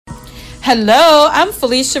Hello, I'm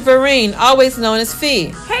Felicia Vereen, always known as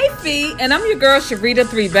Fee. Hey Fee, and I'm your girl Sharita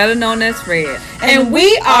 3, better known as Fred. And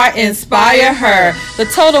we are Inspire Her, the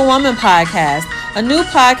Total Woman podcast, a new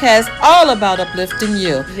podcast all about uplifting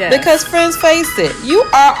you. Yes. Because friends, face it, you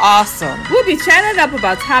are awesome. We'll be chatting up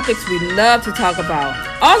about topics we love to talk about,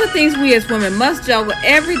 all the things we as women must juggle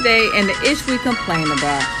every day, and the ish we complain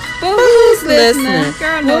about. But who's listening?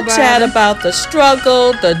 Girl, we'll chat about the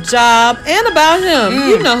struggle, the job, and about him.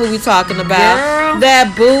 You know who we talking about. Girl.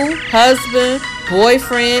 That boo, husband,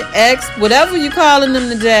 boyfriend, ex, whatever you calling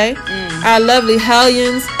them today. Our lovely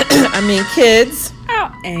hellions, kids.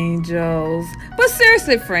 Our angels. But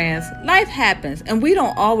seriously, friends, life happens, and we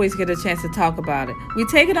don't always get a chance to talk about it. We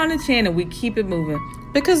take it on the chin and we keep it moving.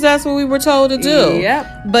 Because that's what we were told to do.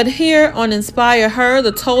 Yep. But here on Inspire Her,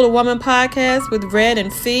 the Total Woman podcast with Red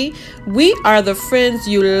and Fee, we are the friends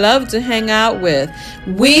you love to hang out with.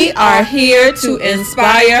 We are here to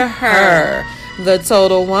inspire her, the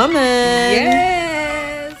Total Woman.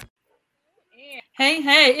 Yes.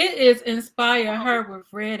 Hey, it is Inspire Her with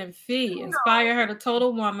Red and Fee. Inspire Her, the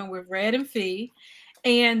Total Woman with Red and Fee.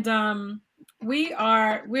 And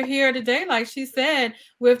we're here today, like she said,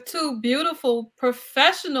 with two beautiful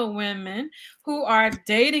professional women who are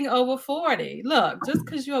dating over 40. Look, just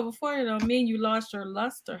because you're over 40 don't mean you lost your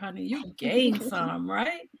luster, honey. You gained some,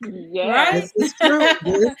 right? Yeah. Right? This is true.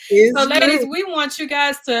 This is so, ladies, true. we want you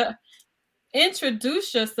guys to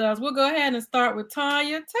introduce yourselves. We'll go ahead and start with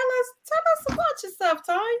Tonya. Tell us about yourself,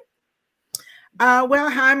 Tonya. Well,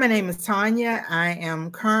 hi, my name is Tonya. I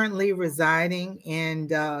am currently residing in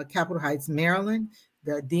Capitol Heights, Maryland,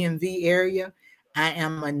 the DMV area. I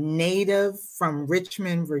am a native from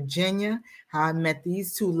Richmond, Virginia. How I met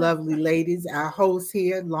these two lovely ladies, our hosts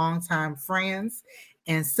here, longtime friends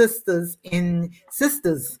and sisters in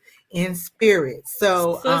spirit.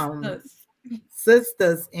 So,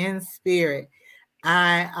 sisters in spirit.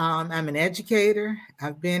 I'm an educator.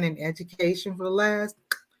 I've been in education for the last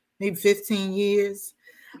maybe 15 years.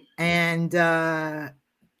 And I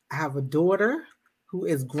have a daughter who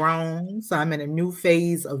is grown. So I'm in a new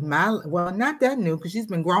phase of well, not that new because she's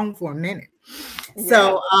been grown for a minute. Yeah.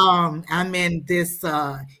 So I'm in this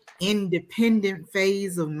independent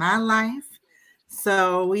phase of my life.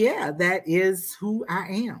 So yeah, that is who I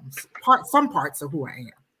am. Some parts of who I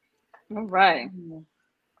am. All right.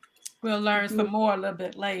 We'll learn some more a little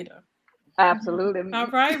bit later. Absolutely. All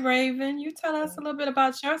right, Raven, you tell us a little bit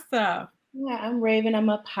about yourself. Yeah, I'm Raven. I'm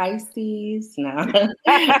a Pisces. No.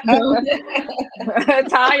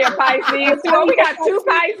 Tanya Pisces. Well, we got two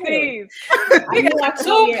Pisces. We got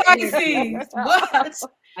two Pisces. What?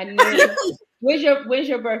 I knew. When's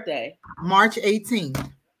your birthday? March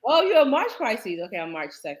 18th. Oh, you're a March Pisces. Okay, I'm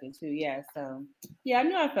March 2nd too. Yeah, so yeah, I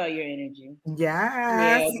knew I felt your energy.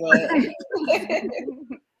 Yes.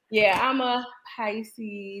 Yeah, I'm a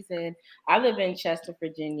Pisces, and I live in Chester,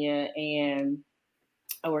 Virginia, and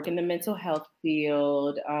I work in the mental health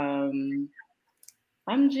field. I don't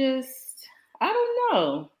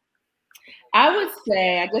know. I would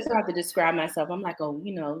say, I guess I have to describe myself. I'm like a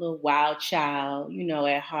little wild child,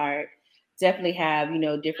 at heart. Definitely have,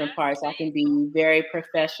 different parts. I can be very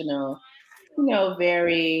professional,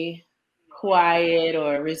 very quiet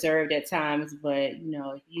or reserved at times. But,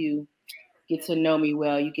 if you get to know me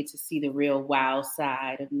well, you get to see the real wild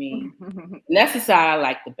side of me. And that's the side I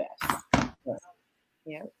like the best.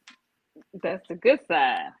 Yeah, that's the good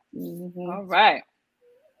side. Mm-hmm. All right.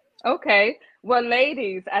 Okay. Well,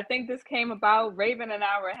 ladies, I think this came about. Raven and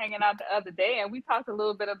I were hanging out the other day, and we talked a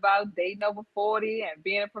little bit about dating over 40 and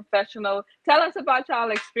being a professional. Tell us about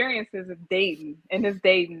y'all experiences of dating in this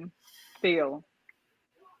dating field.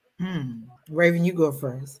 Raven, you go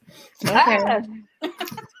first. Okay.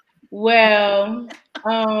 Well,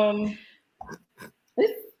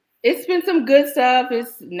 it's been some good stuff.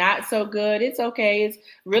 It's not so good. It's okay. It's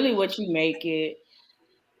really what you make it.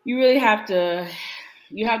 You really have to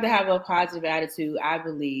have a positive attitude, I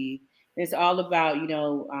believe. It's all about,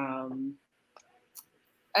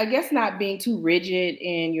 I guess not being too rigid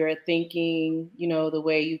in your thinking, the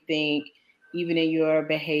way you think, even in your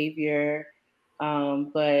behavior.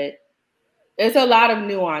 But it's a lot of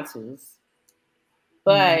nuances.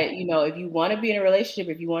 But, if you want to be in a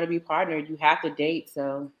relationship, if you want to be partnered, you have to date.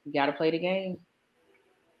 So you got to play the game.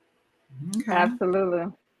 Okay. Absolutely.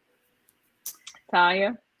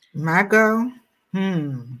 Tanya? My go?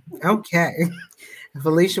 Okay.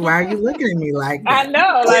 Felicia, why are you looking at me like that? I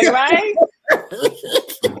know, right?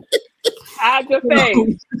 I just say.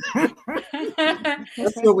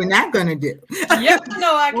 That's what we're not going to do. Yep,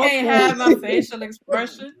 no, I can't have my facial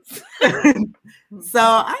expressions.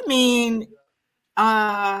 So,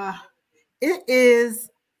 it is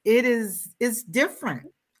it's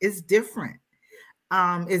different. It's different.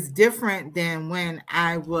 It's different than when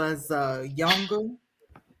I was younger.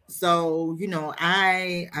 So,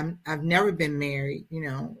 I've never been married,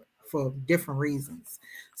 for different reasons.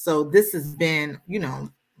 So this has been,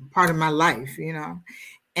 part of my life,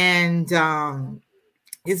 and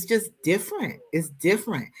it's just different. It's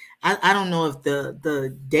different. I don't know if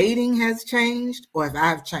the dating has changed or if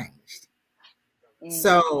I've changed.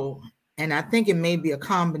 So, and I think it may be a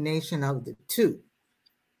combination of the two.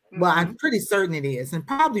 Well, I'm pretty certain it is, and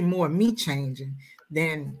probably more me changing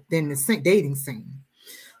than the dating scene.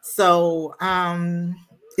 So,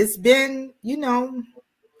 it's been,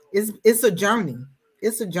 it's a journey.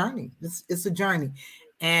 It's a journey. It's a journey,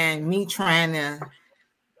 and me trying to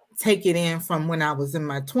take it in from when I was in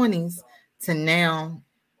my 20s to now,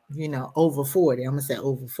 over 40. I'm gonna say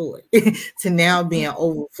over 40 to now being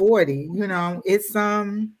over 40.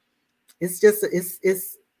 It's just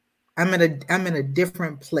it's I'm in a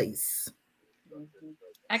different place.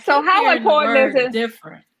 So how important is it?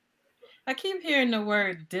 Different. I keep hearing the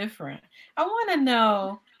word different. I want to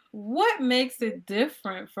know what makes it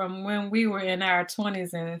different from when we were in our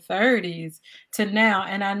 20s and 30s to now.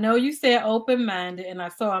 And I know you said open-minded, and I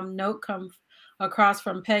saw a note come across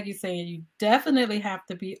from Peggy saying you definitely have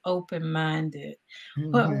to be open-minded.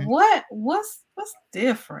 But what's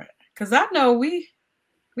different? Because I know we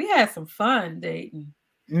had some fun dating.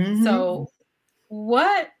 So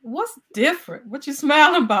what's different? What you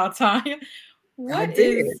smiling about, Tonya? What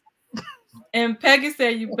is? And Peggy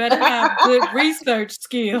said you better have good research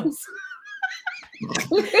skills.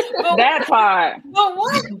 That part. But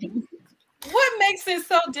what makes it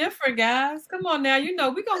so different, guys? Come on now,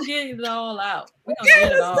 we're gonna get it all out. We're gonna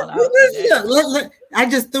get it all out. Look, I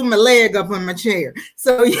just threw my leg up on my chair.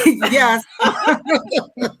 So yes, I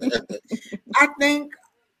think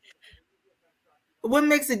what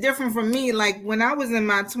makes it different from me, like when I was in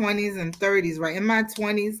my 20s and 30s, right? In my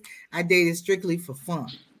 20s, I dated strictly for fun.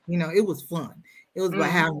 It was fun. It was about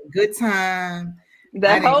having a good time.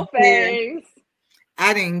 The whole phase.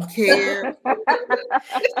 I didn't care.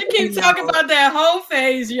 She keeps talking about that whole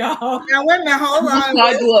phase, y'all. Now wait a minute, hold on.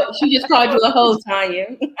 She just called you a hoe,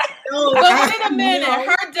 Tonya. But wait a minute,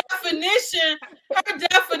 her definition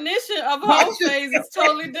of whole phase is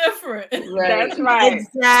totally different. Right. That's right.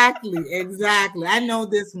 Exactly. I know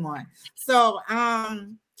this one. So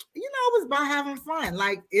it was about having fun.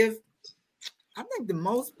 Like I think the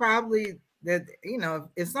most probably that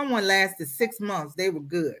if someone lasted 6 months, they were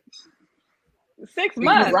good. 6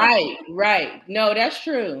 months. Right. No, that's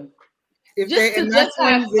true. If they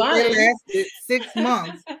lasted 6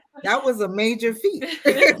 months, that was a major feat.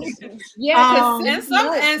 Yeah, and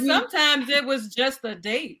sometimes it was just a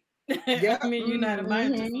date. Yeah. I mean, United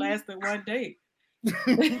might just lasted one date.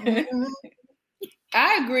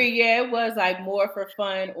 I agree. Yeah, it was like more for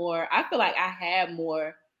fun, or I feel like I had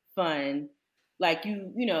more fun. Like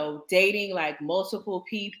dating like multiple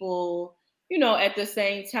people, at the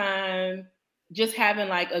same time, just having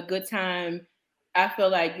like a good time. I feel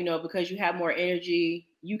like, because you have more energy,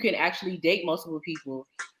 you can actually date multiple people,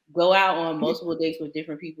 go out on multiple dates with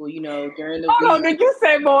different people, during the week. Hold on, did you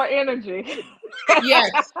say more energy?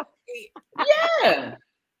 Yes. Yeah.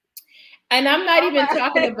 And I'm not even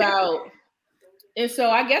talking about, and so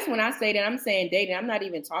I guess when I say that, I'm saying dating, I'm not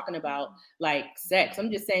even talking about like sex.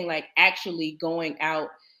 I'm just saying like actually going out,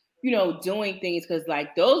 doing things, because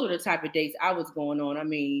like those were the type of dates I was going on. I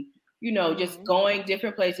mean, just going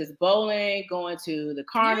different places, bowling, going to the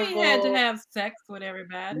carnival. You ain't had to have sex with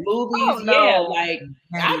everybody. Movies, oh, no. yeah. Like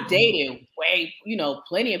I dated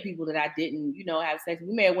plenty of people that I didn't, have sex.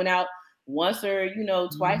 We may have went out once or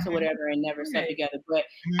twice or whatever and never slept together. But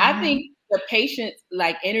I think the patience,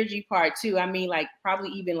 like energy part too. I mean, like probably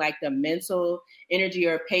even like the mental energy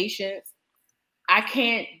or patience.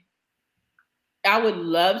 I would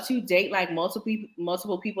love to date like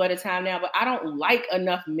multiple people at a time now, but I don't like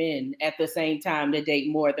enough men at the same time to date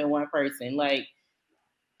more than one person. Like,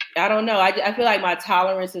 I don't know. I feel like my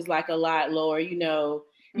tolerance is like a lot lower. You're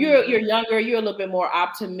younger. You're a little bit more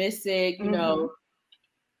optimistic.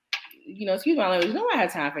 Excuse my language. Nobody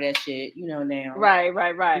has time for that shit. Now. Right.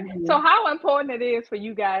 So how important it is for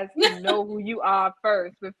you guys to know who you are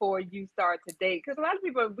first before you start to date? Because a lot of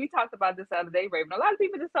people, we talked about this the other day, Raven. A lot of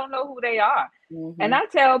people just don't know who they are. And I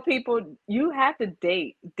tell people, you have to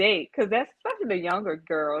date, because that's, especially the younger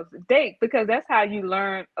girls, date, because that's how you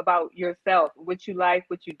learn about yourself, what you like,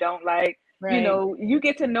 what you don't like. Right. You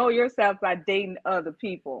get to know yourself by dating other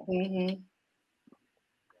people.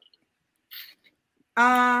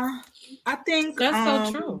 I think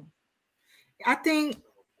that's so true. I think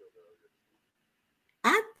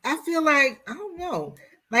I feel like, I don't know.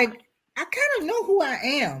 like I kind of know who I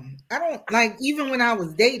am. I don't like even when I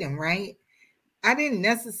was dating, right? I didn't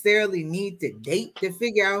necessarily need to date to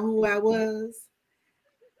figure out who I was.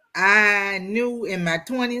 I knew in my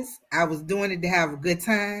 20s I was doing it to have a good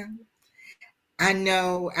time. I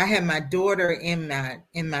know I had my daughter in my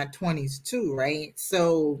 20s too, right?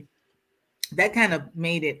 So that kind of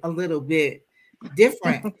made it a little bit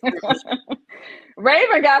different for me.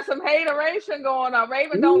 Raven got some hateration going on.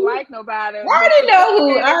 Raven don't Ooh, like nobody, I but already she know go who.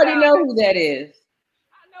 ahead I and already tell know it. who that is.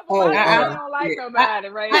 I know, but why Oh, you I, say I, you don't like yeah. nobody,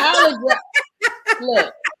 Raven? I'll address.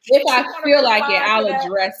 Look, if You I want to feel like it, respond to I'll that?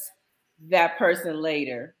 address that person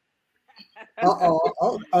later. Uh-oh.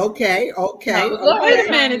 Oh, okay, No, okay, but go Wait ahead, a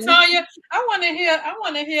okay. minute, Tanya. Tonya. I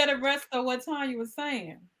want to hear the rest of what Tonya was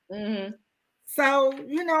saying. Mm-hmm. So,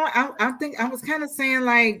 I think I was kind of saying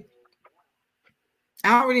like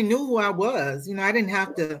I already knew who I was. I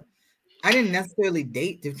didn't necessarily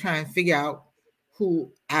date to try and figure out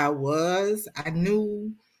who I was. I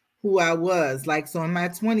knew who I was. Like, so in my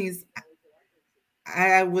 20s,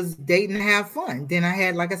 I was dating to have fun. Then I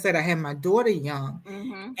had, like I said, I had my daughter young,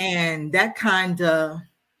 Mm-hmm. and that kind of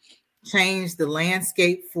changed the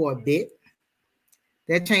landscape for a bit.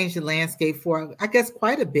 That changed the landscape for, I guess,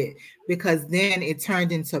 quite a bit because then it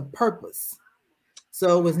turned into purpose.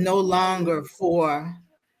 So it was no longer for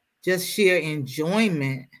just sheer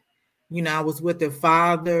enjoyment. I was with her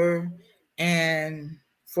father and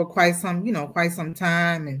for quite some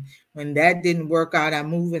time. And when that didn't work out, I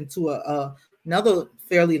moved into another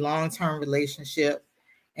fairly long-term relationship.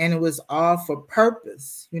 And it was all for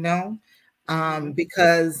purpose. Mm-hmm.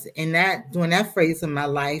 Because during that phase of my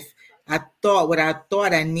life, what I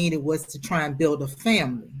thought I needed was to try and build a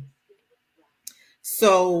family.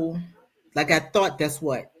 So, like, I thought that's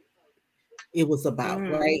what it was about,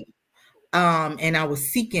 Mm-hmm. right? And I was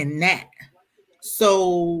seeking that.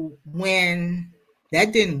 So when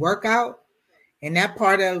that didn't work out and that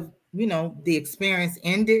part of, the experience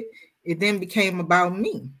ended, it then became about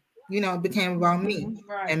me. It became about me Mm-hmm.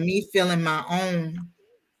 Right. and me feeling my own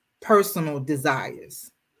personal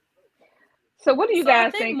desires. So, what do you So I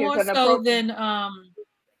guys think think is more an so appropriate? than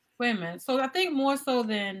wait a minute. So I think more so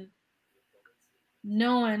than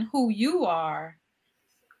knowing who you are,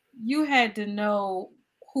 you had to know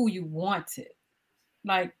who you wanted.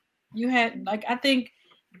 Like you had like I think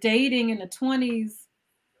dating in the 20s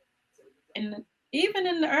and even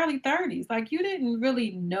in the early 30s, like you didn't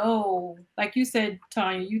really know, like you said,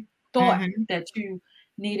 Tanya, you thought Mm-hmm. that you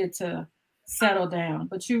needed to settle down,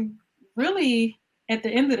 but you really, at the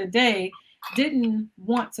end of the day, didn't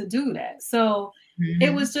want to do that. So it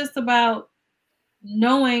Mm-hmm. was just about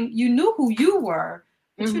knowing you knew who you were,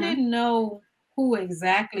 but you Mm-hmm. didn't know who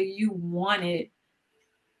exactly you wanted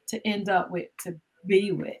to end up with, to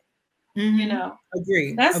be with, you Mm-hmm. know.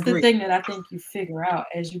 Agree. That's the Agree. thing that I think you figure out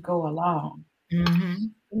as you go along. Mm-hmm.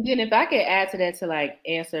 And then if I could add to that to like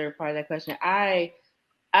answer part of that question, I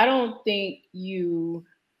don't think you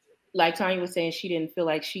like Tanya was saying she didn't feel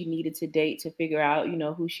like she needed to date to figure out,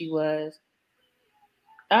 who she was.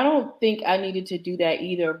 I don't think I needed to do that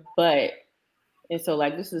either, but and so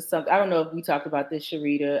like this is something I don't know if we talked about this,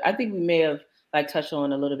 Sharita. I think we may have like touched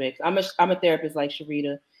on a little bit. I'm a therapist like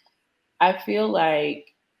Sharita. I feel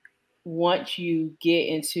like once you get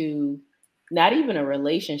into not even a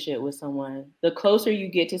relationship with someone, the closer you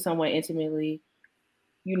get to someone intimately,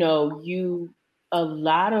 you a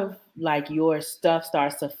lot of like your stuff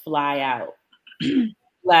starts to fly out.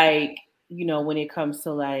 Like, when it comes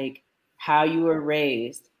to like how you were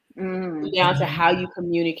raised, Mm-hmm. down to how you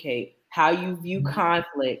communicate, how you view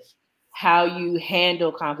conflict, how you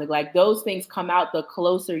handle conflict. Like those things come out the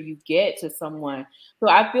closer you get to someone. So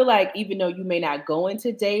I feel like even though you may not go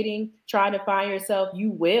into dating trying to find yourself,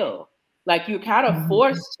 you will. Like you're kind of Mm-hmm.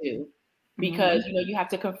 forced to Mm-hmm. because you have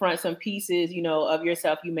to confront some pieces, of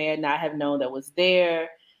yourself you may not have known that was there,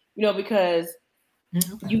 because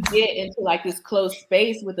Okay. you get into like this close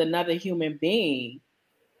space with another human being,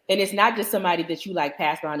 and it's not just somebody that you like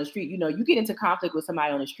pass by on the street. You get into conflict with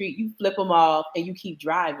somebody on the street, you flip them off and you keep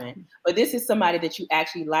driving. But this is somebody that you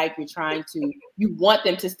actually like. You want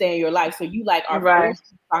them to stay in your life. So you like are Right. forced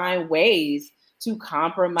to find ways to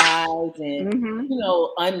compromise and, Mm-hmm.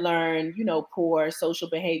 unlearn, poor social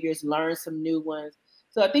behaviors, learn some new ones.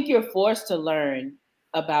 So I think you're forced to learn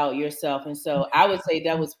about yourself. And so I would say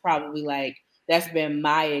that was probably like, that's been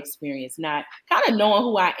my experience, not kind of knowing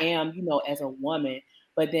who I am, as a woman,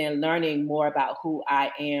 but then learning more about who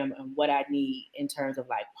I am and what I need in terms of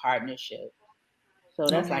like partnership. So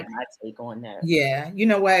that's Okay. like my take on that. Yeah. You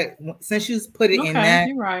know what? Since you put it in Okay, that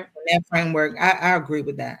you're right. in that framework, I agree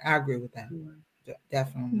with that. I agree with that. Mm.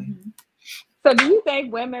 Definitely. Mm-hmm. So do you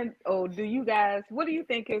think women, or do you guys, what do you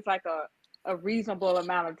think is like a reasonable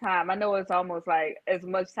amount of time? I know it's almost like as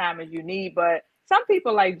much time as you need, but some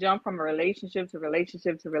people like jump from a relationship to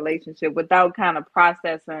relationship to relationship without kind of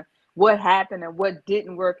processing what happened and what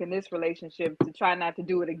didn't work in this relationship to try not to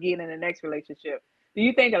do it again in the next relationship. Do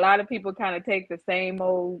you think a lot of people kind of take the same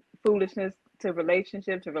old foolishness to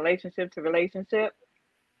relationship to relationship to relationship?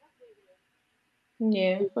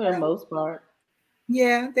 Yeah, for the most part.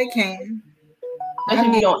 Yeah, they can. I Especially if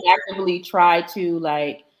you mean, don't actively try to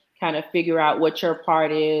like kind of figure out what your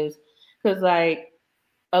part is. Because like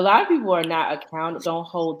a lot of people are not don't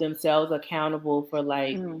hold themselves accountable for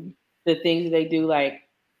like Mm. the things that they do. Like,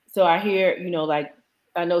 so I hear, like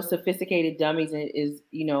I know sophisticated dummies is,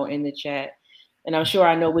 in the chat, and I'm sure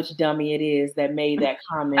I know which dummy it is that made that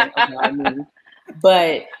comment about me.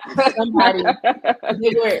 But somebody,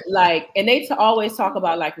 they were like, and they always talk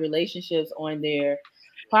about like relationships on their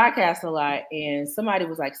podcast a lot. And somebody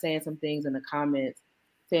was like saying some things in the comments,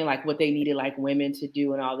 saying like what they needed like women to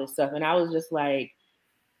do and all this stuff. And I was just like,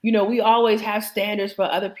 we always have standards for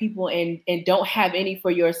other people and don't have any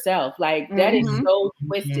for yourself. Like that is Hmm. so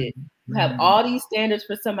twisted. You have mhm. all these standards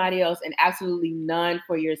for somebody else and absolutely none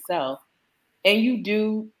for yourself. And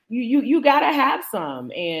you gotta have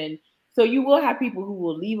some. And so you will have people who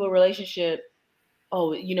will leave a relationship,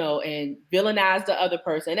 and villainize the other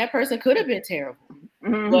person. That person could have been terrible.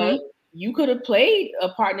 But Hmm. you could have played a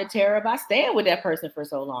partner terror by staying with that person for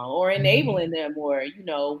so long or enabling them or,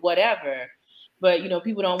 whatever. But,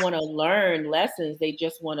 people don't want to learn lessons. They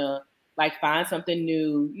just want to like find something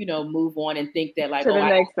new, move on and think that like, To oh, the I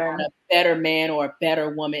next got thing. a better man or a better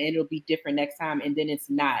woman and it'll be different next time. And then it's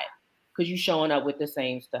not because you're showing up with the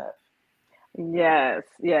same stuff. Yes,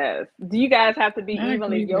 yes. Do you guys have to be I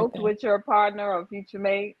evenly agree with yoked that. with your partner or future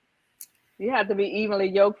mate? You have to be evenly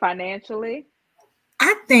yoked financially,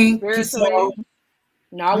 I think spiritually. so.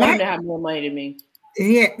 No, I want My him to have more money than me.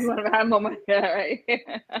 yeah, You want to have more money, right?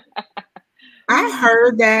 I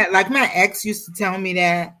heard that. Like my ex used to tell me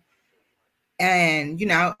that, and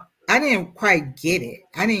I didn't quite get it.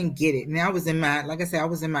 I didn't get it, and I was in my, like I said, I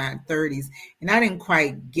was in my 30s, and I didn't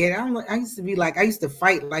quite get it. I used to be like, I used to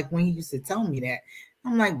fight like when he used to tell me that.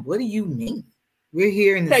 I'm like, what do you mean? We're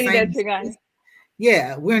here in the Tell you same that you got. space.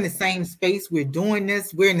 Yeah, we're in the same space. We're doing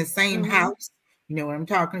this. We're in the same Hmm. house. You know what I'm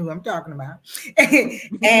talking, who I'm talking about.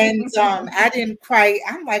 And I didn't quite.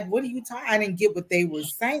 I'm like, what are you talking? I didn't get what they were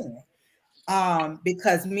saying.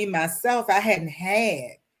 Because me myself, I hadn't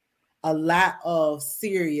had a lot of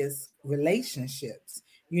serious relationships.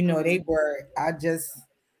 They Mm. were. I just,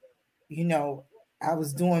 you know, I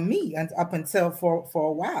was doing me up until for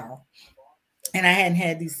a while, and I hadn't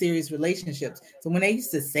had these serious relationships. So when they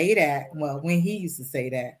used to say that, well, when he used to say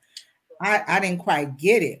that, I didn't quite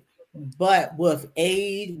get it. But with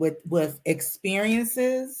age, with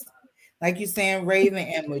experiences, like you're saying, Raven,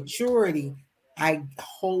 and maturity, I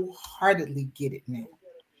wholeheartedly get it now.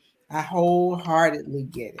 I wholeheartedly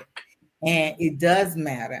get it. And it does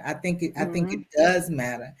matter. I think it Mm. does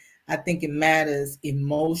matter. I think it matters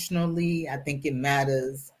emotionally. I think it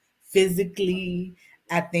matters physically.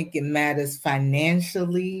 I think it matters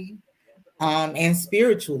financially, and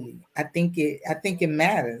spiritually. I think it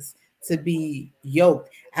matters to be yoked.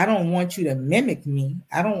 I don't want you to mimic me.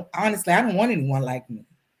 I don't want anyone like me.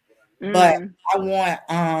 But Mm. I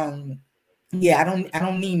want yeah, I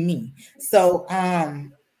don't need me. So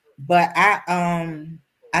but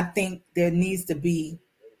I think there needs to be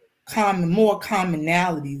more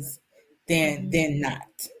commonalities than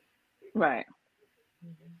not. Right.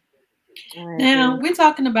 I Now, agree. we're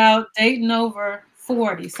talking about dating over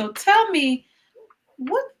 40. So tell me,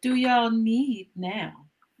 what do y'all need now?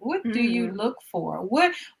 What do you Mm. look for?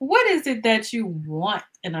 What is it that you want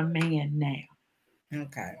in a man now?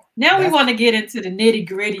 Okay. Now we That's want to get into the nitty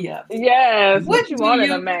gritty of it. Yes. What What you do want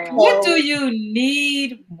in a you man? what do so you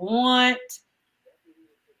need, want,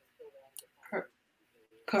 pre-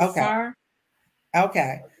 okay. prefer?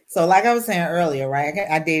 Okay. So like I was saying earlier, right?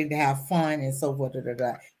 I dated to have fun and so forth. Da, da,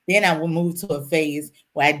 da. Then I will move to a phase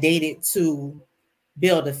where I dated to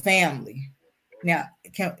build a family. Now,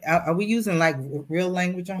 are we using like real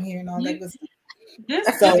language on here and all that You good stuff?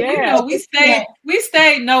 this So you at know Yes. we this stayed point, we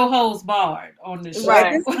stayed no holds barred on this so at show.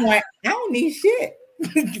 Right. this point, I don't need shit,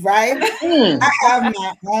 right? Mm. I have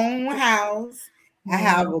my own house. I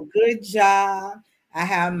have Mhm. a good job. I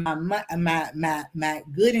have my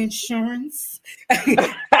good insurance.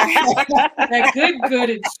 That good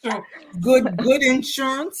insurance. Good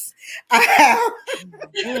insurance. I have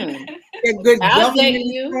a good I'll date government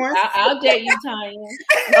you. insurance. I'll date you, Tonya.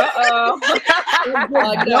 Good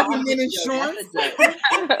No, government insurance.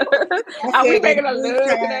 Are we said making that a good little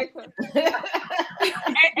time. connection?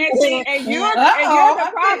 And see, and you're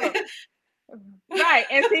the problem. Right.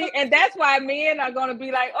 And see, and that's why men are gonna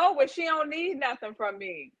be like, oh, well, she don't need nothing from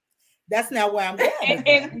me. That's not where I'm going with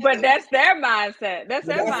that. But that's their mindset. That's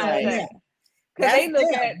But their that's not mindset. them. Because That's they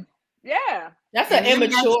look them. at, yeah. That's And an I'm not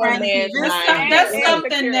immature trying to man's convince mind. That's And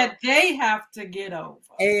something insecure. that they have to get over.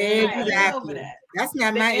 Exactly. Get over that. That's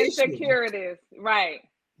not The my issue. insecurities. Right.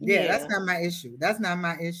 Yeah, that's not my issue. That's not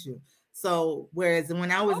my issue. So whereas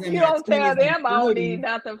when I was in You my don't 20s tell and them I don't 30s, need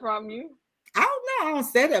nothing from you. I don't know. I don't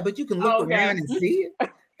say that, but you can look around and see it.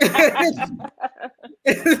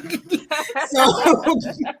 so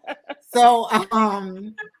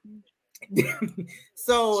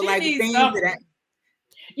so She like the needs things something. that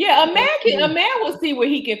Yeah, a man will see where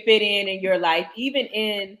he can fit in your life, even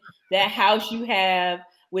in that house you have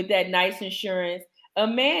with that nice insurance. A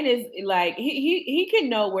man is like he can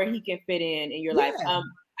know where he can fit in your life. Yeah.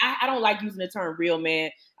 I don't like using the term real man.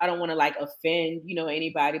 I don't want to like offend,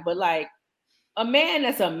 anybody, but like a man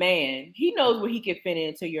that's a man, he knows where he can fit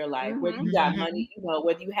into your life, whether you got money,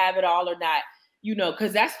 whether you have it all or not,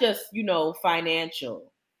 because that's just,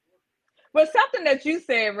 financial. But something that you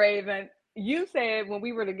said, Raven, you said when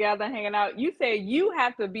we were together hanging out, you said you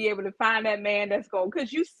have to be able to find that man that's going,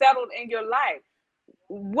 because you settled in your life.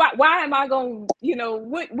 Why am I going,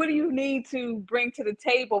 what do you need to bring to the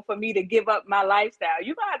table for me to give up my lifestyle?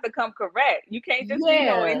 You're going to have to come correct. You can't just,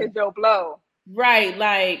 hit your blow. Right.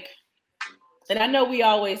 Like, and I know we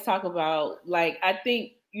always talk about, like, I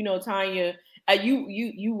think, Tonya,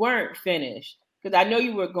 you weren't finished. Because I know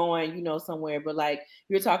you were going, somewhere, but like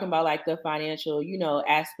you're talking about like the financial,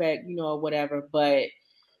 aspect, or whatever. But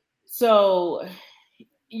so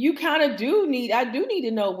you kind of I do need to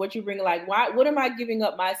know what you bring. Like, what am I giving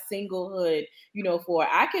up my singlehood, for?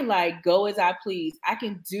 I can like go as I please. I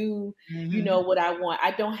can do, what I want. I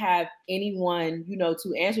don't have anyone,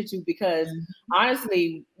 to answer to, because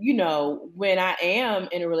honestly, when I am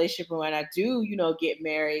in a relationship or when I do, get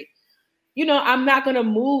married, I'm not going to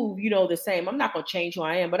move, the same. I'm not going to change who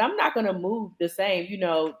I am, but I'm not going to move the same.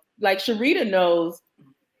 Like Sharita knows,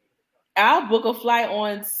 I'll book a flight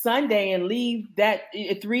on Sunday and leave that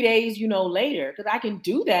 3 days, later, because I can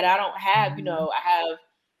do that. I don't have,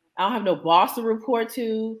 I don't have no boss to report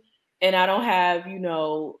to, and I don't have,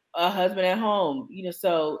 a husband at home,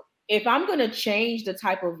 so if I'm going to change the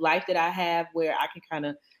type of life that I have where I can kind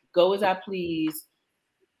of go as I please,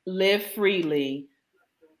 live freely,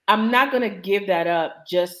 I'm not going to give that up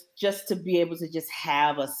just to be able to just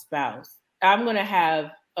have a spouse. I'm going to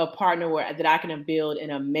have a partner that I can build an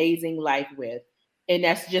amazing life with. And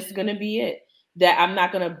that's just going to be it. That I'm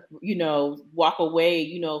not going to, walk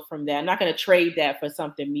away, from that. I'm not going to trade that for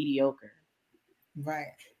something mediocre. Right.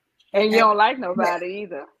 And you don't like nobody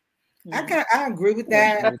either. I agree with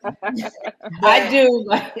that. I do.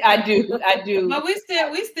 But we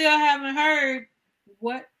still haven't heard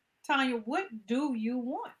Tonya, what do you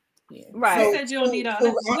want? Yeah. Right. You said you don't need a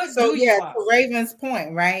what do you want? To Raven's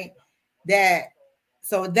point, right? That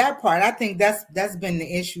part, I think that's been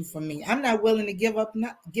the issue for me. I'm not willing to give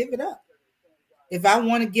it up. If I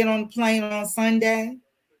want to get on the plane on Sunday,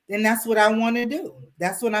 then that's what I want to do.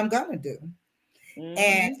 That's what I'm gonna do.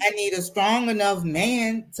 And I need a strong enough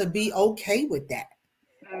man to be okay with that.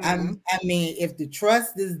 I mean, if the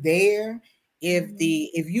trust is there,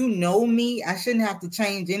 if you know me, I shouldn't have to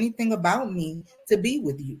change anything about me to be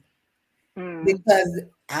with you. Because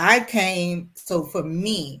I came, so for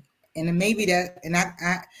me, and maybe that, and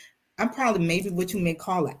I'm probably maybe what you may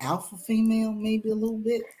call an alpha female, maybe a little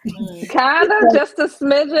bit. Kind of, just a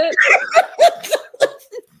smidget.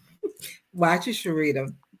 Watch it,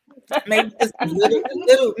 Sharita. Maybe just a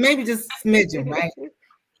little, maybe just a smidgen, right?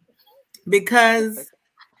 Because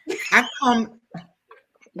I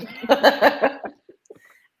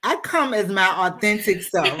come as my authentic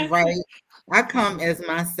self, right? I come as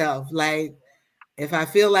myself. Like, if I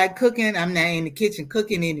feel like cooking, I'm not in the kitchen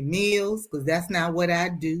cooking any meals, because that's not what I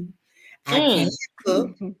do. I can't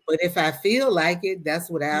cook, but if I feel like it, that's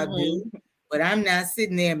what I'll do. But I'm not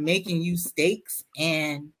sitting there making you steaks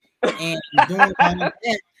and doing all of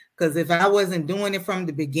that. Because if I wasn't doing it from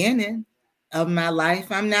the beginning of my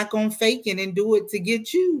life, I'm not gonna fake it and do it to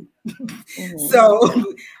get you.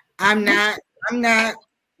 So I'm not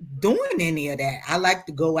doing any of that. I like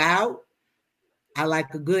to go out. I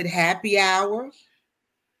like a good happy hour.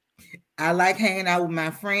 I like hanging out with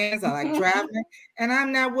my friends. I like traveling, and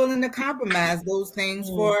I'm not willing to compromise those things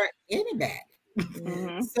for anybody.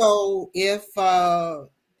 So if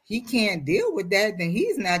he can't deal with that, then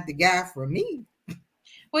he's not the guy for me.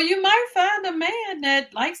 Well, you might find a man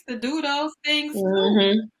that likes to do those things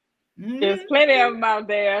too. There's plenty of them out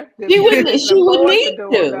there. She would need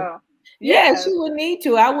to. Yeah, Yes. she would need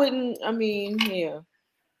to. I wouldn't. I mean, yeah.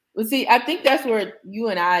 Well, see, I think that's where you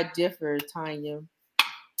and I differ, Tonya.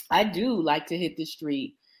 I do like to hit the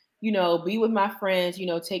street, you know, be with my friends, you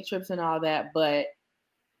know, take trips and all that. But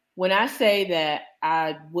when I say that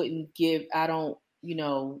I don't, you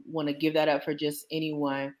know, want to give that up for just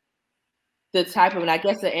anyone. The type of, and I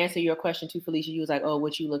guess to answer your question too, Felicia, you was like, oh,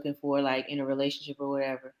 what you looking for, like in a relationship or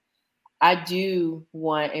whatever. I do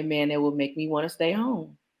want a man that will make me want to stay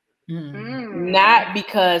home. Not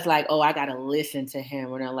because like, oh, I got to listen to him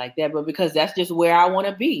or nothing like that, but because that's just where I want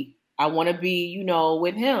to be. I want to be, you know,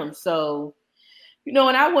 with him. So, you know,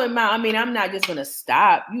 and I wouldn't mind. I mean, I'm not just going to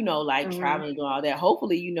stop, you know, like traveling and all that.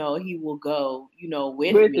 Hopefully, you know, he will go, you know,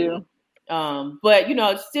 with me. You. But, you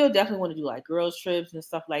know, still definitely want to do like girls trips and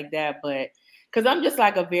stuff like that. But because I'm just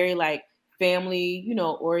like a very like family, you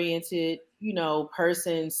know, oriented, you know,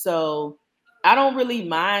 person. So I don't really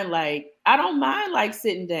mind like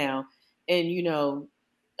sitting down and, you know,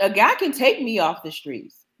 a guy can take me off the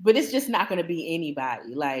streets, but it's just not going to be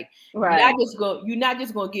anybody. Like you're not just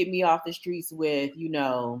going to get me off the streets with, you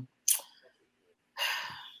know,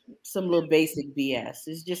 some little basic BS.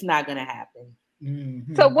 It's just not going to happen.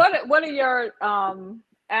 So what are your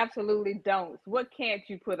absolutely don'ts? What can't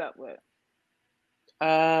you put up with?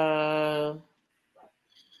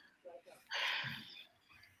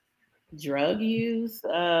 Drug use,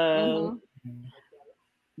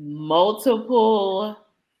 multiple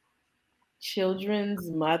children's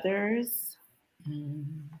mothers.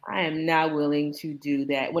 I am not willing to do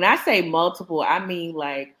that. When I say multiple, I mean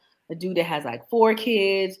like a dude that has like 4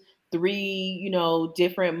 kids, 3, you know,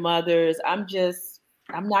 different mothers. I'm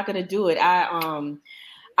not gonna do it.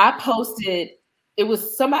 I posted, it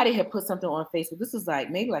was somebody had put something on Facebook. This was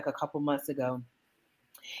like maybe like a couple months ago.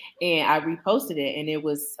 And I reposted it, and it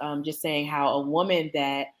was just saying how a woman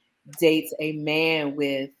that dates a man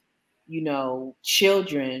with, you know,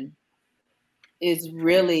 children is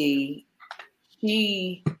really,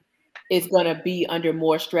 she is going to be under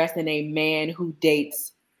more stress than a man who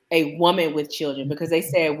dates a woman with children. Because they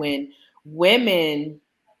said when a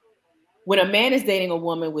man is dating a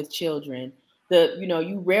woman with children, you know,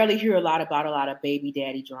 you rarely hear a lot of baby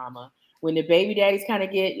daddy drama. When the baby daddies kind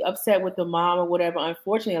of get upset with the mom or whatever,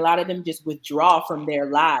 unfortunately, a lot of them just withdraw from their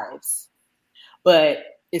lives. But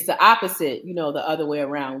it's the opposite, you know, the other way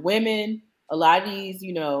around. Women, a lot of these,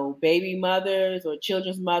 you know, baby mothers or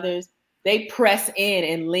children's mothers, they press in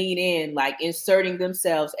and lean in, like inserting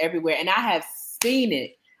themselves everywhere. And I have seen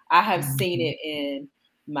it. I have seen it in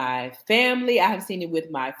my family. I have seen it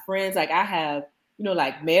with my friends. Like I have, you know,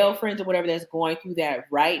 like male friends or whatever that's going through that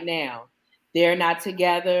right now. They're not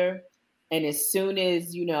together. And as soon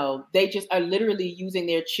as, you know, they just are literally using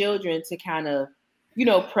their children to kind of, you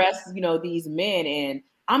know, press, you know, these men. And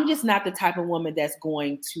I'm just not the type of woman that's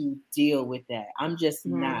going to deal with that. I'm just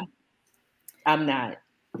not. I'm not.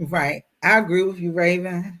 Right. I agree with you,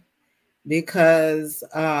 Raven, because,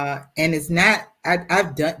 and it's not,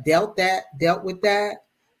 I've dealt with that.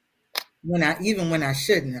 When I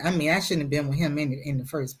shouldn't. I mean, I shouldn't have been with him in the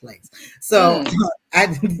first place. So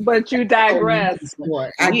but you digress.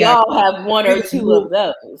 We all have one or two of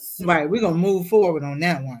those. Right. We're gonna move forward on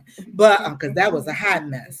that one. But because that was a hot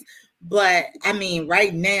mess. But I mean,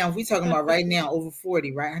 right now, we talking about right now over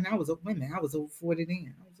 40, right? And I was over 40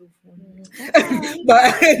 then.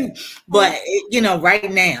 but you know,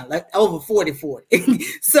 right now, like over 40.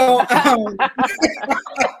 So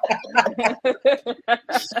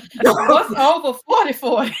what's over 40?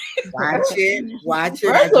 Watch it.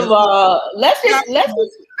 First of all, let's just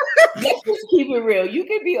keep it real. You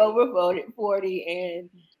can be over 40 and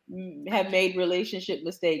have made relationship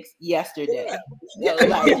mistakes yesterday. So,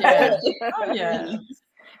 like, yeah.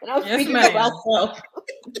 And I'm speaking for myself.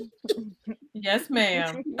 Yes,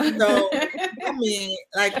 ma'am. So I mean,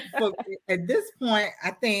 like at this point,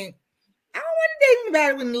 I think I don't want to date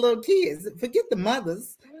anybody with little kids. Forget the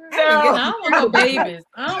mothers. I don't want no babies.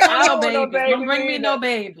 I don't want no babies. Don't bring me no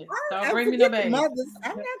babies. Don't bring me no babies. Mothers.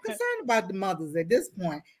 I'm not concerned about the mothers at this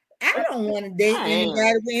point. I don't want to date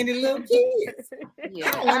anybody with any little kids. Yeah.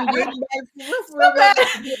 I don't want to date anybody for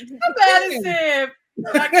Somebody said,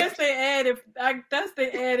 I guess they added,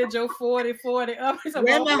 they added your 40. Hold on. I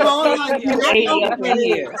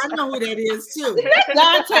know who that is too.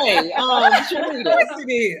 Dante. Yes, it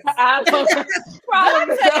is.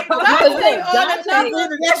 problem is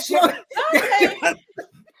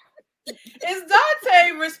Is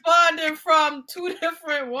Dante responding from two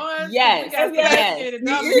different ones? Yes, we got yes.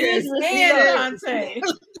 Dante.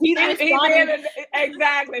 He's responding.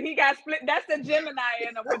 Exactly. He got split. That's the Gemini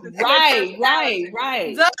in him with the right.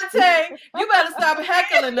 Dante, you better stop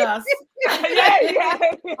heckling us. yeah.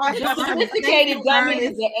 Sophisticated dummy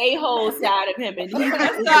is the a-hole side of him, and you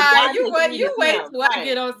wait till I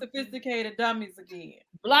get on sophisticated dummies again.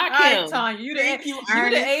 Block him, Tonya. You the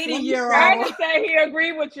 80-year-old. Ernest said he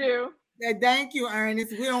agree with you. Thank you,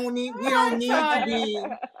 Ernest. We don't need to be.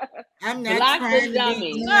 I'm not Block trying the to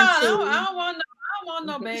be. No, I don't want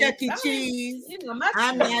no baby. Chuck E. Cheese.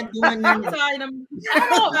 I'm not doing that.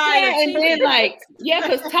 And then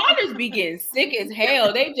because toddlers be getting sick as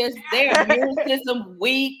hell. Their immune system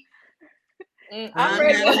weak. I'm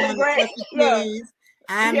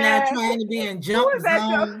not trying to be in jump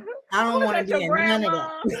zone. I don't want to be in none of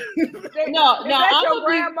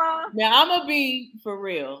that. I'm gonna be for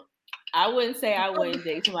real. I wouldn't say I wouldn't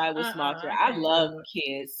date somebody with small children. I love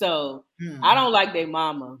kids, so I don't like their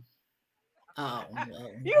mama. Oh,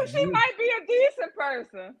 she might be a decent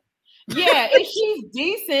person. Yeah, if she's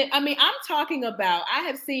decent, I mean, I'm talking about. I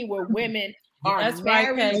have seen where women are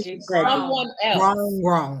married to someone else,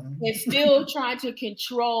 wrong, and still trying to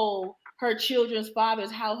control her children's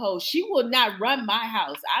father's household. She will not run my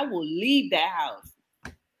house. I will leave that house.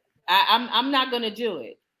 I'm not gonna do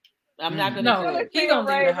it. I'm not gonna do it. He gonna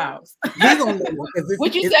leave the house.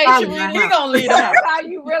 What you say, Sheree? He gonna leave the house. That's how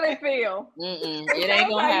you really feel. It ain't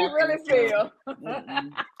gonna happen. How you really feel.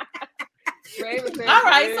 All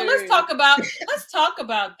right, so let's talk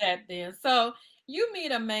about that then. So you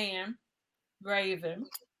meet a man, Raven,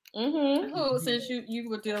 who, since you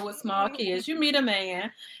would deal with small kids, you meet a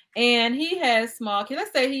man and he has small kids.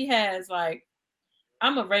 Let's say he has I'm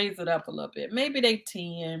gonna raise it up a little bit. Maybe they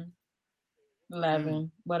 10,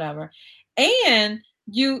 11, whatever. And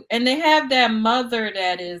they have that mother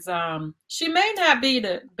that is she may not be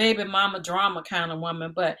the baby mama drama kind of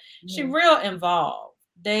woman, but she real involved.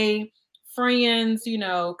 They friends,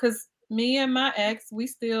 because me and my ex, we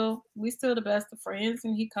still the best of friends,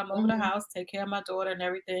 and he come over the house, take care of my daughter and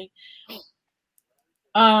everything.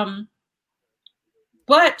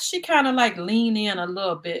 But she kind of lean in a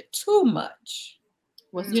little bit too much.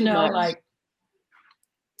 What's too much?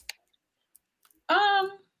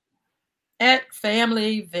 At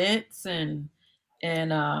family events and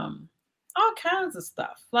all kinds of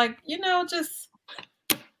stuff.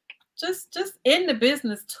 Just in the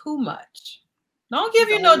business too much. Don't give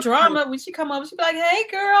you no drama. When she come over, she be like, "Hey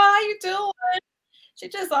girl, how you doing?" She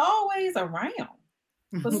just always around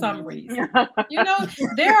for some reason.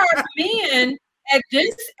 There are men at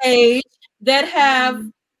this age that have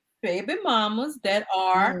baby mamas that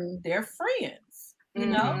are their friends.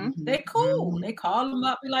 They cool. They call them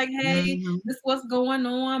up, be like, "Hey, this what's going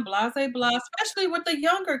on," blah, blah, blah. Especially with the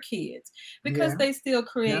younger kids, because they still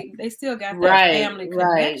create, they still got that family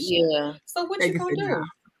connection. Yeah. So what you gonna do?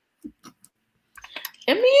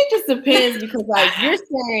 I mean, it just depends because,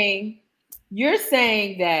 you're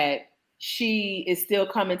saying that she is still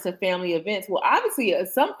coming to family events. Well, obviously,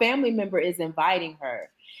 some family member is inviting her,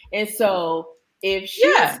 and so if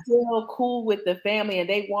she's still cool with the family and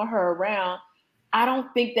they want her around, I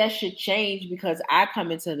don't think that should change because I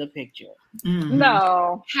come into the picture.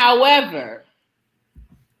 No. However,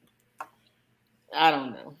 I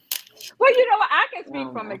don't know. Well, what? I can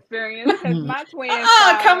speak from experience because my twins.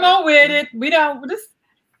 Come on with it. We don't.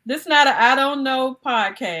 This not a I don't know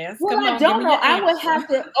podcast. Well, I don't know. I would have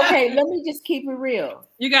to. Okay, let me just keep it real.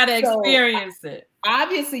 You got to experience it.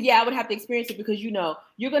 Obviously, I would have to experience it because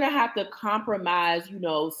you're gonna have to compromise.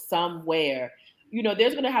 Somewhere.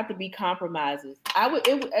 There's gonna have to be compromises.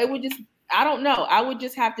 It would just. I don't know. I would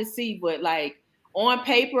just have to see. But on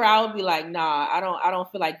paper, I would be like, nah, I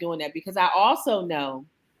don't feel like doing that because I also know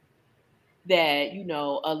that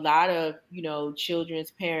a lot of children's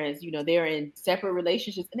parents they're in separate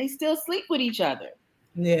relationships and they still sleep with each other.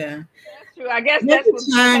 Yeah, that's true. I guess that's what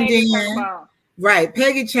chimed in. Right,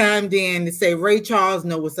 Peggy chimed in to say Ray Charles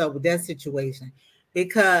know what's up with that situation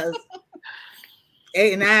because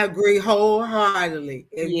and I agree wholeheartedly.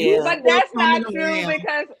 But that's not true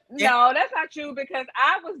because that's not true because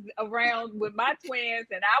I was around with my twins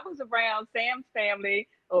and I was around Sam's family,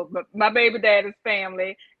 or my baby daddy's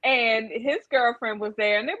family, and his girlfriend was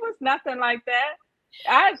there, and it was nothing like that.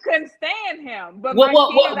 I couldn't stand him, but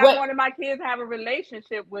I wanted my kids to have a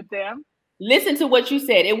relationship with them. Listen to what you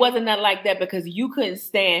said. It wasn't that like that because you couldn't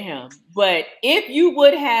stand him. But if you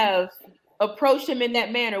would have approached him in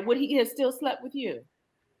that manner, would he have still slept with you?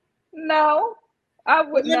 No. I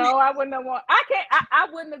wouldn't have want. I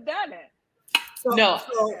wouldn't have done it. Would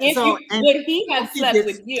he have slept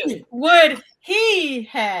with you? Would he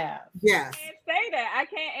have? Yes. I can't say that. I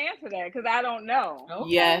can't answer that because I don't know. Okay.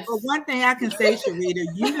 Yes. But one thing I can say, Sharita,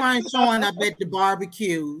 you weren't showing up at the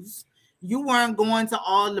barbecues. You weren't going to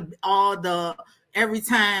all the every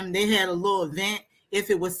time they had a little event. If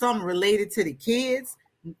it was something related to the kids,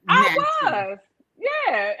 I was.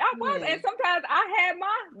 Yeah, I was. And sometimes I had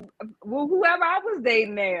whoever I was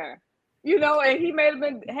dating there. And he may have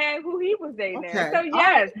had who he was dating there. So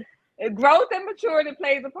yes, growth and maturity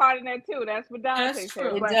plays a part in that too. That's what Dante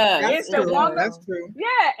said. It does. It's the woman. That's true.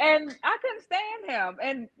 Yeah, and I couldn't stand him,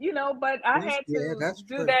 and but I had to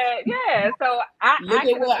do that. Yeah, so look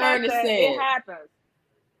at what Ernest said. It happens.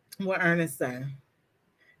 What Ernest said.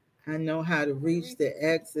 I know how to reach the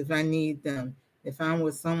ex if I need them. If I'm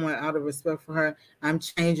with someone out of respect for her, I'm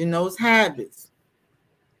changing those habits.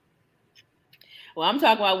 Well, I'm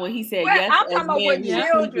talking about when he said yes. I'm talking about with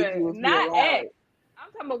children, not ex.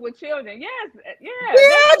 I'm talking about with children. Yes, yeah.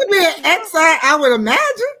 Yeah, to be an ex, I would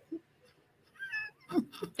imagine.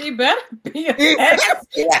 He better be an ex.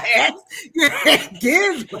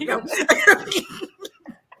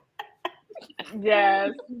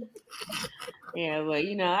 Yes. Yeah, but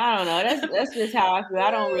I don't know. That's just how I feel. I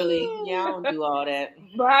don't really, I don't do all that.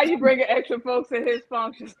 But how you bringing extra folks in his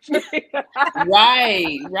functions?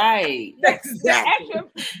 Right. Exactly.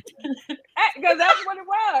 Because that's what it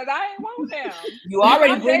was. I ain't want them. You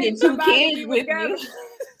already bringing 2 kids with you.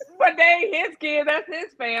 But they ain't his kids. That's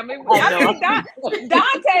his family.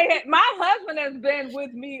 Dante, my husband has been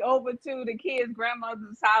with me over to the kids'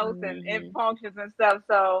 grandmother's house and functions and stuff.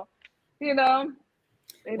 So,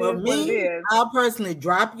 It is what it is. I'll personally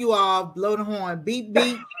drop you off, blow the horn, beep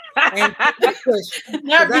beep, and push.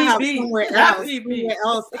 Not beep beep. Somewhere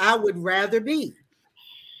else I would rather be.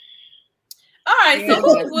 All right, so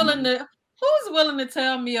who's willing to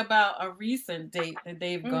tell me about a recent date that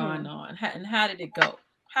they've gone on, and how did it go?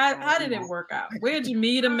 How did it work out? Where'd you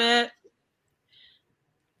meet him at?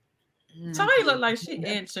 Tonya look like she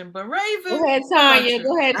inching, but Raven. Go ahead, Tonya.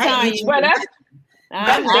 Well, that's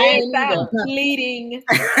dead silent. Pleading.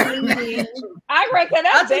 I reckon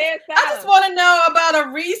that's dead silent. I just want to know about a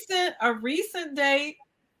recent date.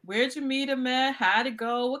 Where'd you meet him at? How'd it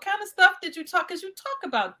go? What kind of stuff did you talk? Because you talk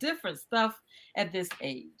about different stuff at this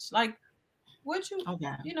age. Like, how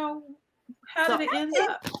did it end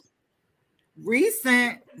up?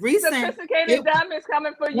 Recent. Sophisticated dumb is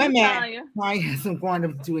coming for you, Tonya. I'm going to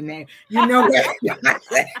do a name. You know what? He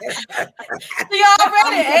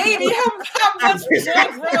already 80. How much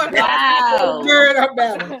wow.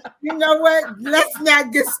 About it. You know what? Let's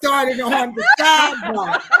not get started on the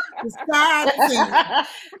sidebar. The side team.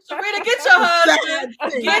 Sharita, get your husband.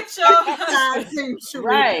 Get your husband. Team,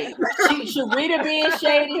 right. Sharita being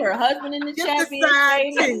shady, her husband in the chat being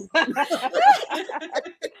shady.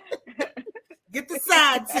 Get the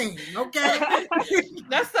side team, okay?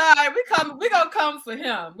 That's all right. We're gonna come for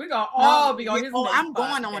him. We're gonna all be on his. I'm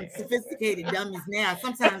going on sophisticated dummies now.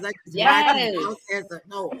 Sometimes I just I'll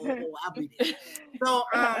be there. So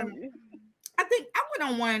I think I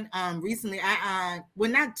went on one recently.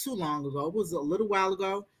 Not too long ago. It was a little while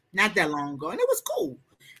ago, not that long ago, and it was cool.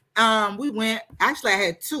 We went. Actually, I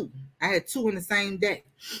had two. In the same day.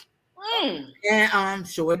 And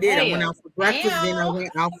sure did. I went out for breakfast, then I went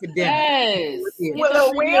out for dinner. Yes. With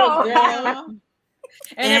a wheel.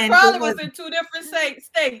 And it probably was in 2 different states.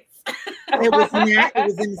 It was not. It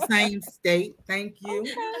was in the same state. Thank you.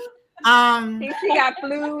 Okay. She got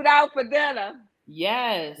flued out for dinner.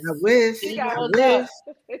 Yes. I wish.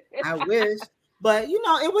 I wish. But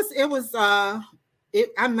it was I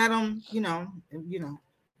met him,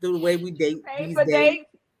 through the way we date. Pay for dates?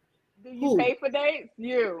 Do you pay for dates?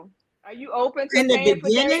 You. Are you open to in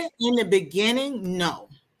the beginning, no.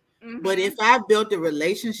 Mm-hmm. But if I built a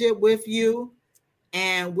relationship with you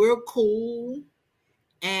and we're cool,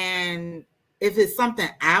 and if it's something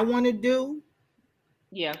I want to do,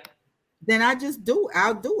 then I'll do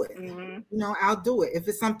it. Mm-hmm. I'll do it. If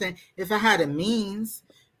it's something, if I had a means,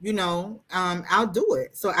 I'll do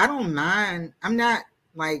it. So I don't mind. I'm not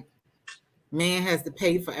like man has to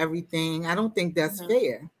pay for everything. I don't think that's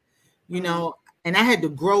fair. And I had to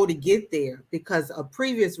grow to get there because a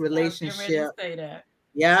previous relationship. Say that.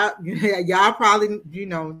 Yeah, y'all probably,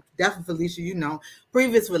 definitely Felicia,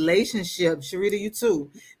 previous relationship, Sharita, you too,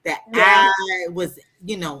 that I was,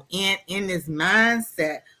 in this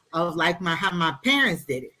mindset of like how my parents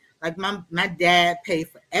did it. Like my dad paid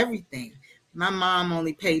for everything. My mom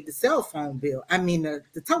only paid the cell phone bill. I mean the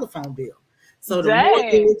telephone bill. So the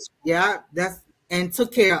mortgage, and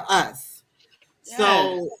took care of us. Yes.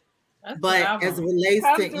 So That's what But I as it want. relates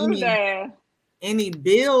Come to through there. any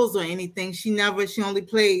bills or anything, she only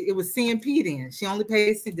paid, it was CMP then. She only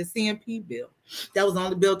paid the CMP bill. That was the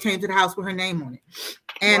only bill came to the house with her name on it.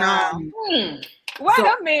 And Wow. Where so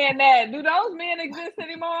them men at? Do those men exist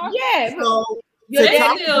anymore? Yeah, but so your to They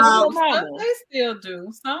talk daddy still was about, your do. mama. They still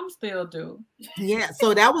do. Some still do. yeah,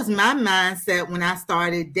 so that was my mindset when I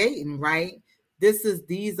started dating, right?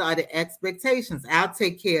 These are the expectations. I'll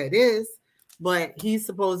take care of this, but he's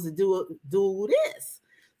supposed to do this.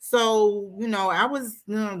 So, I was,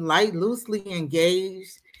 light loosely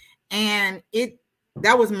engaged, and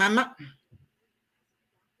that was my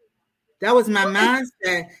that was my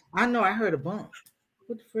mindset. I know I heard a bump.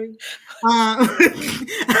 What the freak?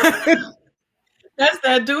 That's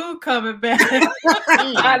that dude coming back.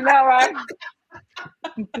 I know, right?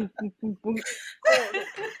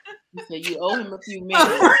 So you owe him a few minutes.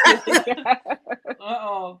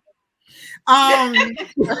 Uh-oh. Lonnie,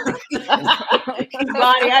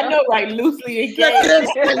 I know, right? Loosely engaged.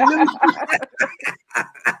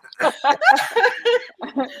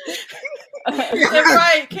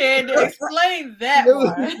 Right, Candy. Explain that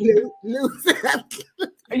one.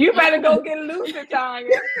 You better go get loose,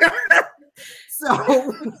 Tonya. So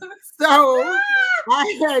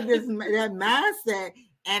I had that mindset,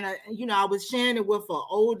 and I was sharing it with an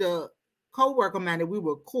older co-worker of mine that we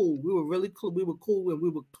were cool. We were really cool. We were cool and we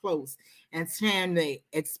were close, and sharing the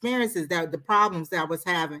experiences, the problems that I was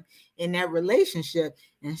having in that relationship.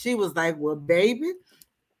 And she was like, "Well, baby,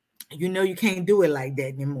 you can't do it like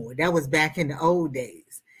that anymore. That was back in the old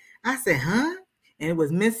days." I said, "Huh?" And it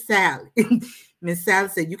was Miss Sally. Miss Sally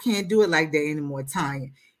said, "You can't do it like that anymore, Tonya.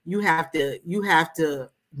 You have to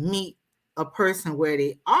meet a person where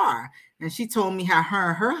they are." And she told me how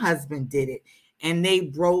her and her husband did it, and they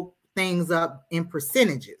broke things up in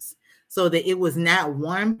percentages so that it was not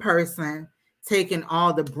one person taking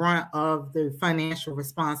all the brunt of the financial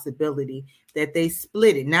responsibility, that they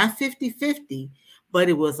split it, not 50-50, but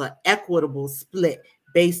it was an equitable split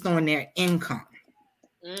based on their income.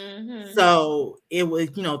 Mm-hmm. So it was,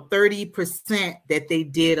 30% that they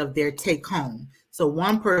did of their take home. So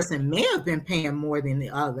one person may have been paying more than the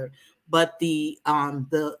other, but the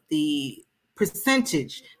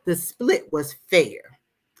percentage, the split was fair.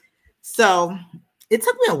 So it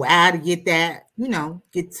took me a while to get that,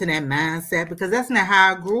 get to that mindset, because that's not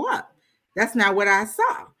how I grew up. That's not what I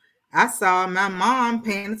saw. I saw my mom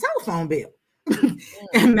paying the telephone bill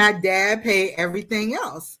and my dad paid everything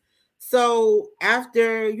else. So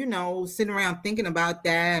after, sitting around thinking about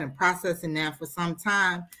that and processing that for some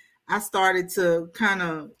time, I started to kind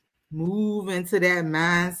of move into that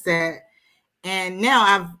mindset. And now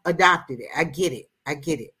I've adopted it. I get it. I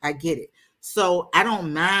get it. I get it. So I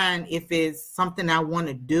don't mind if it's something I want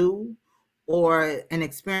to do or an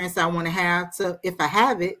experience I want to have, to, if I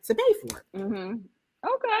have it, to pay for it. Mm-hmm.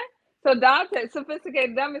 Okay. So Dante,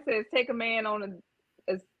 Sophisticated Dummy says, take a man on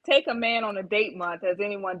a date month. Has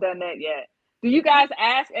anyone done that yet? Do you guys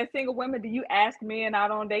ask, as single women, do you ask men out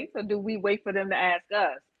on dates, or do we wait for them to ask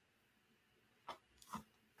us?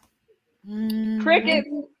 Crickets.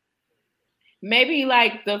 Maybe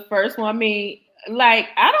like the first one. I mean, like,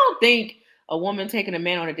 I don't think a woman taking a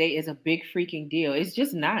man on a date is a big freaking deal. It's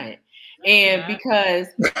just not. And because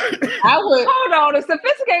I would hold on, the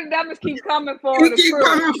Sophisticated Dummies keep coming for the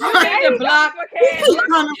crew. You block. He's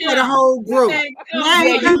coming for the whole group. Yeah,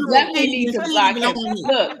 you definitely need to block him.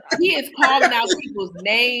 Look, he is calling out people's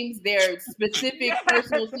names, their specific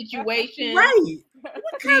personal situations. Right.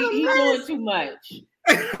 He's doing too much.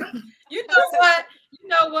 You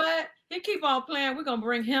know what? He keep on playing. We're gonna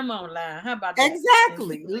bring him online. How about that?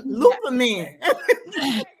 Exactly. Loop him in.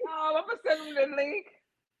 Oh, I'm gonna send him the link.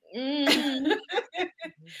 Mm-hmm.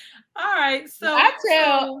 All right. So I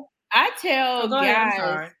tell guys.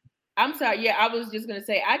 Ahead, I'm sorry. Yeah, I was just gonna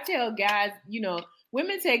say. I tell guys,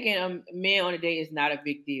 women taking a man on a date is not a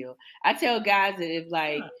big deal. I tell guys that if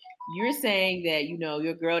like you're saying that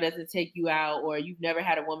your girl doesn't take you out, or you've never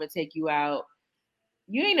had a woman take you out,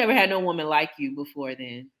 you ain't never had no woman like you before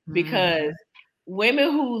then. Because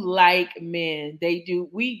women who like men,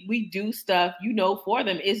 we do stuff, for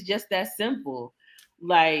them. It's just that simple.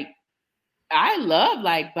 Like, I love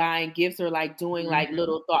like buying gifts or like doing like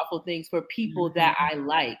little thoughtful things for people that I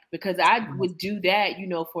like, because I would do that,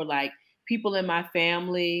 for like people in my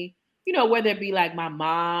family, whether it be like my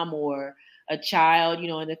mom or a child,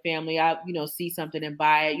 in the family. I, see something and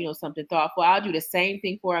buy it, something thoughtful. I'll do the same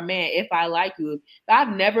thing for a man if I like you. If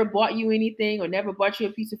I've never bought you anything or never bought you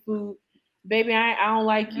a piece of food, baby, I don't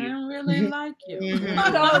like you. I don't really like you.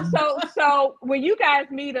 So when you guys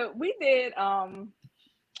meet up, we did a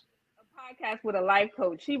podcast with a life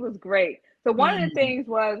coach. She was great. So one of the things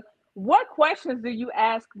was, What questions do you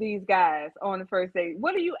ask these guys on the first date?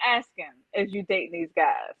 What are you asking as you dating these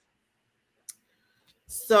guys?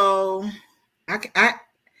 So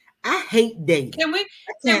I hate dating. Can we I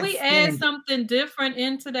can can't we add stand it. something different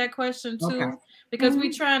into that question Okay. too? Because we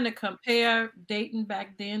trying to compare dating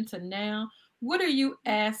back then to now. What are you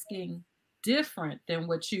asking different than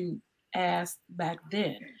what you asked back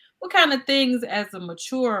then? What kind of things as a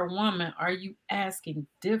mature woman are you asking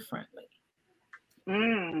differently?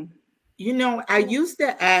 Mm. I used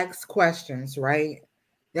to ask questions, right?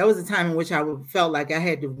 There was a time in which felt like I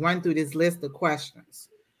had to run through this list of questions.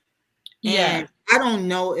 Yeah. And I don't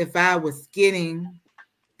know if I was getting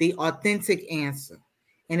the authentic answer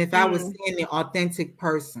and if I was seeing the authentic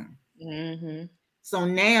person. Mm-hmm. So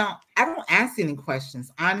now I don't ask any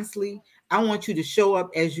questions. Honestly, I want you to show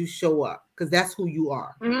up as you show up because that's who you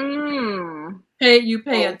are. Mm.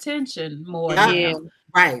 Pay attention more Yeah. now.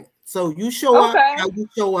 Right. So you show up Okay. how you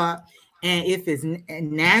show up. And if it's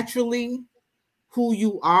naturally who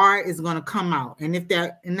you are is going to come out. And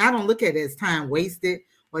and I don't look at it as time wasted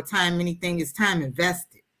or time anything, it's time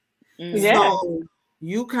invested. Mm-hmm. Yeah. So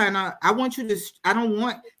I want you to, I don't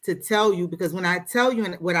want to tell you because when I tell you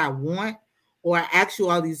what I want or I ask you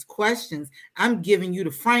all these questions, I'm giving you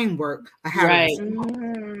the framework of how to Right. respond.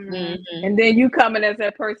 Mm-hmm. And then you coming as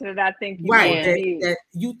that person that I think you Right. want to Yeah. be. That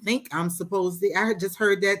you think I'm supposed to. I had just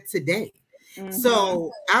heard that today. Mm-hmm.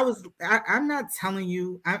 So I'm not telling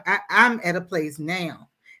you, I'm at a place now.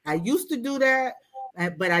 I used to do that,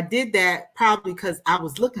 but I did that probably because I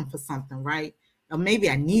was looking for something, right? Or maybe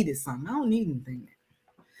I needed something. I don't need anything.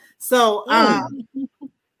 So,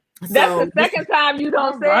 That's so the second time you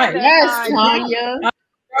don't All say right. that, Yes, I Tanya. don't, Tanya. All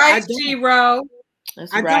I right, don't, Shiro.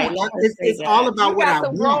 That's I right. don't. Let her say It's all that. You about what got I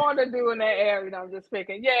some want. growing to do in that area. I'm just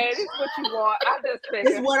picking. Yeah, this is what you want. I'm just It's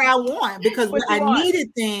picking. what I want because What you I want?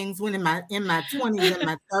 needed things when in my 20s and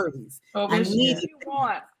my 30s. Oh, I where she What do at? needed you things.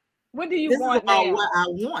 want? What do you This is want about what now? I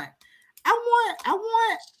want. I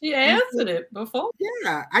want She and answered it before.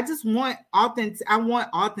 yeah, I just want authentic. I want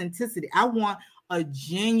authenticity. I want a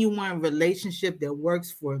genuine relationship that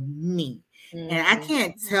works for me. And I Mm-hmm.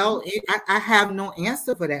 can't tell it. I have no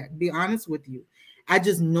answer for that, to be honest with you. I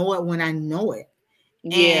just know it when I know it.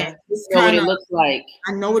 And Yeah. it's Know what kind it of, looks like.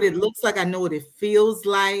 I know what it looks like. I know what it feels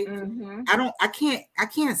like. Mm-hmm. I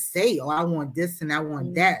can't say, oh, I want this and I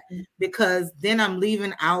want that Mm-hmm. because then I'm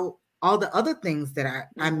leaving out all the other things that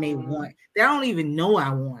I may Mm-hmm. want that I don't even know I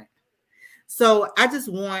want. So I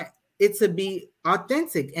just want it to be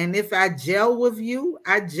authentic. And if I gel with you,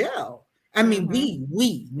 I gel. I mean,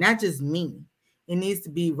 Mm-hmm. not just me. It needs to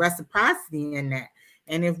be reciprocity in that.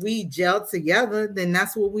 And if we gel together, then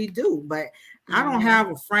that's what we do. But I don't Mm-hmm. have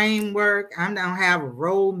a framework. I don't have a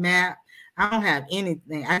roadmap. I don't have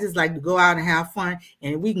anything. I just like to go out and have fun.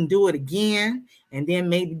 And we can do it again, and then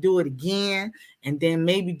maybe do it again, and then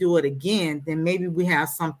maybe do it again. Then maybe we have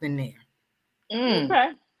something there. Mm. Okay.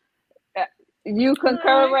 Uh, You All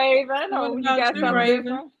concur, right. Raven, What or you about got you, something Mm-hmm. Raven?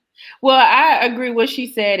 different? Well, I agree what she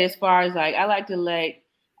said as far as like I like to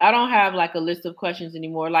I don't have like a list of questions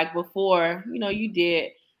anymore. Like before, you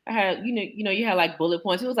did. I had you had like bullet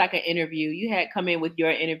points. It was like an interview. You had come in with your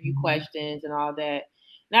interview questions and all that.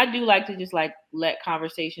 And I do like to just like let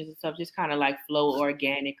conversations and stuff just kind of like flow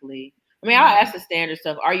organically. I mean, I'll ask Mm-hmm. the standard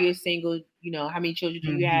stuff. Are you single? How many children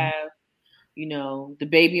do you Mhm. have? The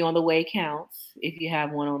baby on the way counts if you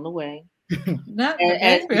have one on the way. Not the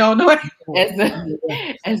As baby on the way. as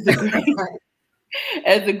the as the great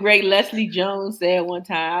as the great Leslie Jones said one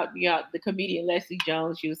time, the comedian Leslie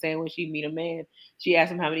Jones, she was saying when she meet a man, she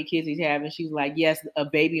asked him how many kids he's having. She was like, "Yes, a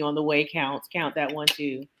baby on the way counts. Count that one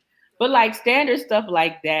too." But like standard stuff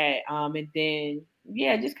like that, and then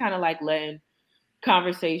yeah, just kind of like letting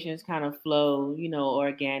conversations kind of flow,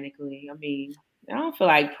 organically. I mean, I don't feel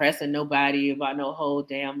like pressing nobody about no whole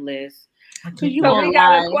damn list because you So want we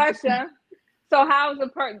got a life. question. So how's the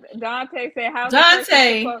Dante say? How's a person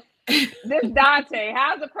Dante. supposed? This Dante.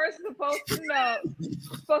 How's a person supposed to know?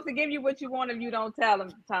 Supposed to give you what you want if you don't tell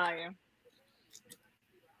them, Tanya?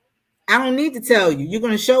 I don't need to tell you. You're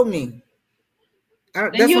going to show me.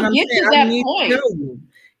 Then That's what you'll I'm get saying. to I don't that need to point. tell you.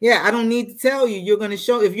 Yeah, I don't need to tell you. You're going to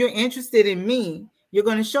show. If you're interested in me, you're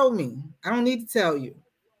going to show me. I don't need to tell you.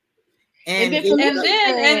 And And then for me, And she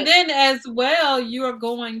then said, and then as well, you're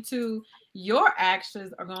going to your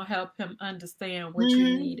actions are going to help him understand what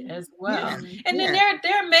you need mhm, as well. yeah, Mm, And then yeah.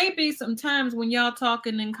 there may be some times when y'all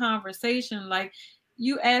talking in conversation, like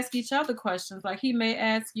you ask each other questions. Like he may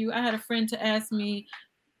ask you. I had a friend to ask me,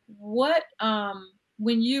 what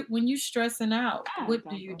when you stressing out, ah, what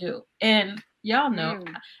do you Dante. do? And y'all know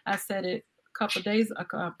Mm, I said it a a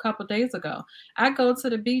couple days ago. I go to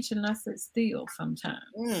the beach and I sit still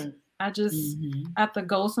sometimes. I just have to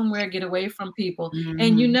go somewhere, get away from people.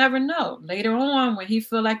 And you never know. Later on, when he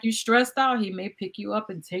feel like you stressed out, he may pick you up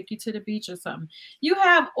and take you to the beach or something. You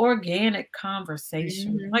have organic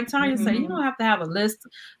conversation. Like Tonya said, you don't have to have a list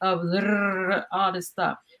of all this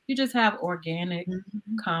stuff. You just have organic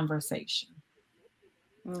conversation.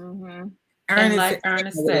 And like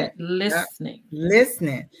Ernest said, listening.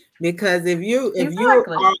 Because if you are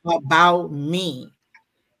about me,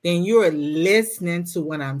 then you're listening to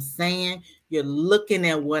what I'm saying. You're looking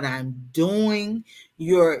at what I'm doing.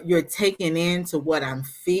 You're taking into what I'm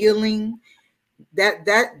feeling.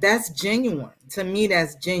 That's genuine. To me,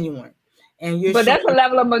 that's genuine. And but that's a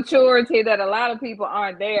level of maturity that a lot of people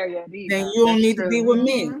aren't there yet either. Then you don't need to be with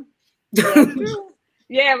me. That's true.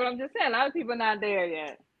 Yeah, but I'm just saying, a lot of people are not there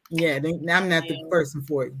yet. Yeah, I'm not the person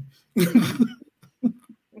for you.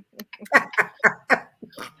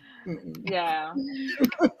 Yeah.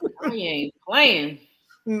 I ain't playing.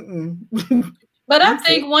 But I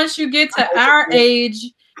think once you get to our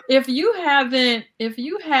age, if you haven't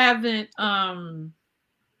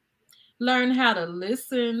learned how to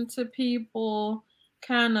listen to people,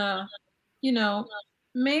 kind of,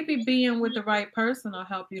 maybe being with the right person will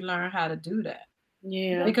help you learn how to do that.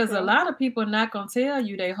 Yeah. Because a lot of people are not going to tell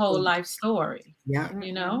you their whole life story. Yeah.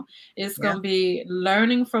 It's going to be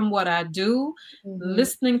learning from what I do,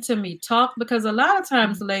 listening to me talk. Because a lot of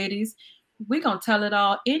times, ladies, we're going to tell it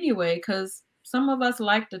all anyway, because some of us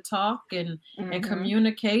like to talk and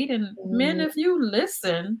communicate. And men, if you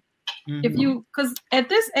listen, because at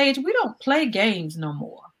this age, we don't play games no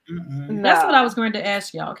more. That's what I was going to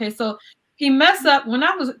ask y'all. Okay, so he messed up when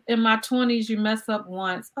I was in my 20s. You mess up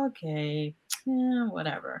once, okay,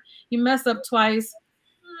 whatever. You mess up twice,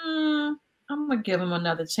 I'm gonna give him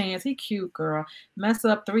another chance. He cute, girl. Mess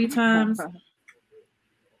up 3 times.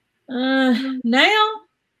 Now,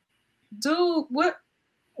 dude, what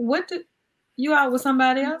did you out with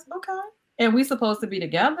somebody else? Okay. And we supposed to be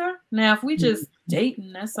together. Now, if we just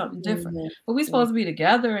dating, that's something different. But we supposed to be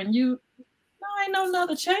together, and I ain't no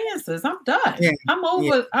other chances. I'm done. Yeah. I'm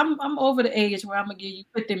over. Yeah. I'm over the age where I'm gonna give you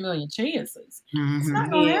 50 million chances. It's not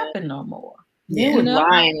gonna happen no more. Yeah.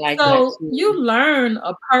 Lying like so that you learn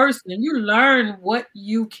a person. You learn what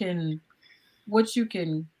you can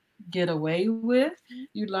get away with.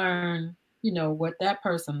 You learn, what that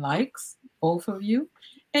person likes. Both of you.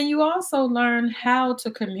 And you also learn how to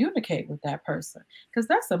communicate with that person, because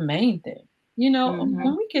that's the main thing.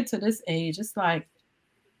 When we get to this age, it's like,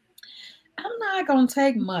 I'm not going to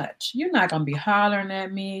take much. You're not going to be hollering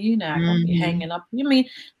at me. You're not going to be hanging up. I mean,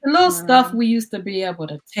 the little stuff we used to be able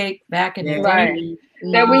to take back in the day. Right.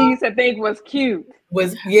 That we used to think was cute.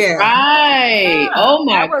 Right. Yeah. Oh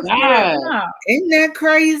my God. No. Isn't that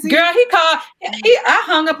crazy? Girl, I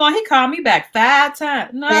hung up on, he called me back 5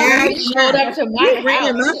 times. No, he showed up to my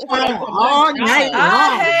house all night long.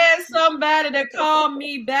 I had somebody that called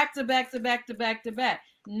me back to back to back to back to back.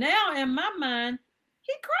 Now in my mind,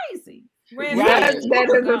 he crazy. That is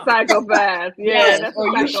a psychopath. Yeah, that's or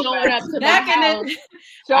you showing up to back my house.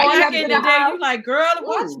 Back in the day, you like, girl,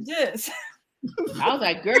 watch this. I was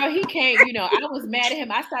like, girl, he came, I was mad at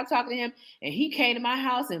him. I stopped talking to him, and he came to my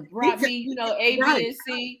house and brought me, A, B, and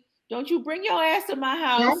C. Don't you bring your ass to my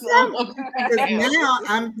house. Because now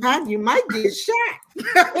I'm telling you might get shot.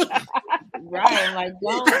 Right. I'm like,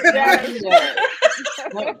 don't do that.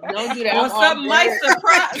 Don't do that. Or something might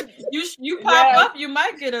surprise. You pop up, you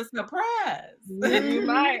might get a surprise. You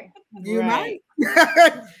might. You might.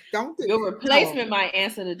 Don't do your replacement might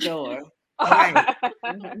answer the door. Right.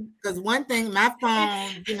 Because one thing, my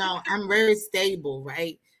phone, I'm very stable,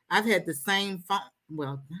 right? I've had the same phone.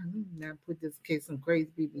 Well, not put this in case some crazy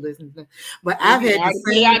people listen to, but I've had the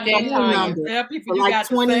same phone number. Tell people for like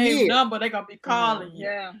 20 years. Number, they're gonna be calling you.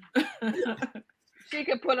 Yeah. She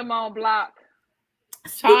could put them on block.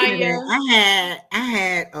 I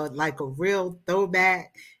had a real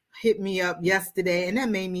throwback hit me up yesterday, and that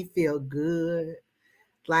made me feel good.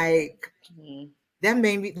 Like that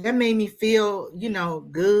made me feel,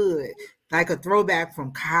 good. Like a throwback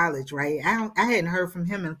from college, right? I hadn't heard from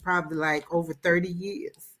him in probably like over 30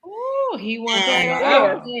 years. Oh, he wants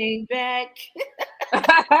everything back.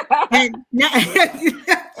 Wait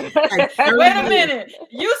a minute.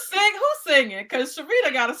 You sing? Who's singing? Because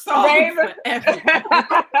Sharita got a song for everything.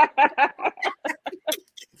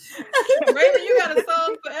 Raven, you got a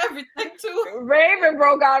song for everything too. Raven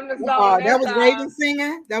broke out in the song. That was Raven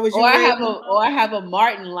singing. That was you. I have a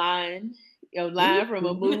Martin line, a line from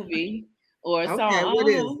a movie or a song. What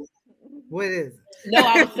is it? What is it? No,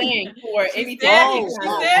 I was saying for anything. She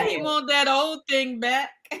said he want that old thing back.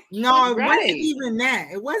 No, it wasn't even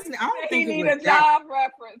that. It wasn't. I don't think he it need was a job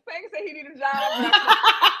reference. Peggy said he need a job reference.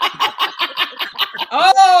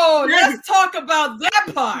 Oh, let's talk about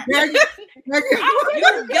that part. You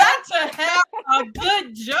You got to have a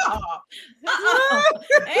good job.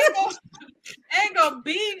 Ain't gonna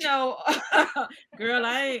be no girl.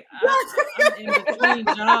 I'm in between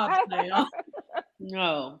jobs now.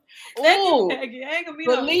 No. Oh, ain't gonna be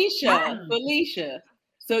Felicia.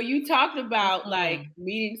 So you talked about like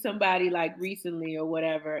meeting somebody like recently or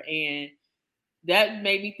whatever, and that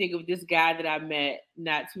made me think of this guy that I met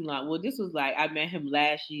not too long. Well, this was like I met him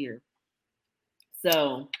last year.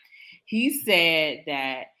 So he said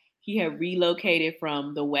that he had relocated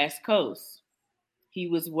from the West Coast. He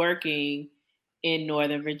was working in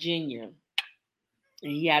Northern Virginia.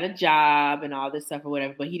 And he had a job and all this stuff or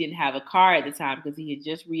whatever, but he didn't have a car at the time because he had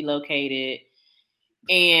just relocated.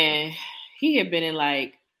 And he had been in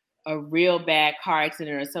like a real bad car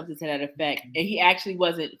accident or something to that effect. And he actually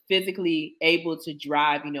wasn't physically able to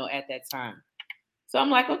drive, at that time. So I'm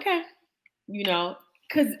like, okay,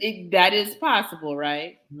 because that is possible,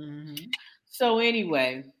 right? Mm-hmm. So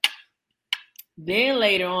anyway, then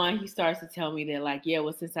later on, he starts to tell me that like, yeah,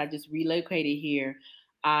 well, since I just relocated here,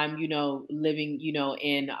 I'm, living,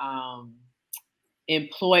 in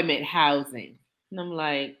employment housing. And I'm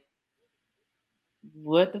like,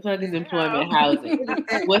 what the fuck is employment housing?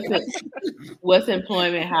 What's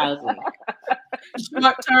employment housing?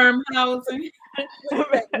 Short-term housing.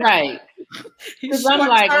 Right. Because I'm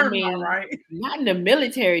like, right? not in the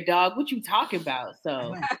military, dog. What you talking about?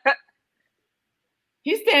 So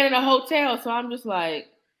he's staying in a hotel, so I'm just like,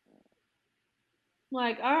 all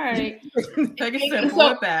right.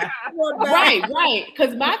 Right.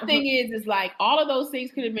 Because my thing is like all of those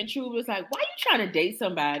things could have been true. But it's like, why are you trying to date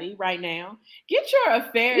somebody right now? Get your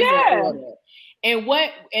affairs in order. And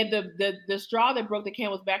the straw that broke the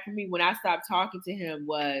camel's back for me when I stopped talking to him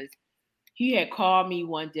was he had called me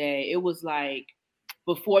one day. It was like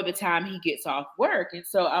before the time he gets off work. And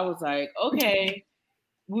so I was like, okay.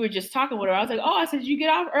 We were just talking with her. I was like, oh, I said, did you get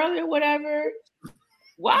off early or whatever?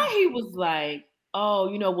 Why he was like, oh,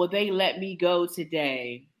 well, they let me go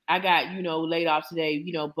today. I got, laid off today,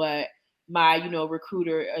 but my,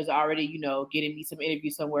 recruiter is already, getting me some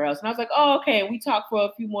interviews somewhere else. And I was like, oh, okay. And we talked for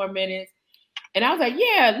a few more minutes. And I was like,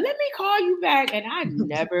 yeah, let me call you back. And I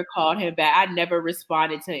never called him back. I never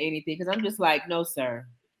responded to anything because I'm just like, no, sir.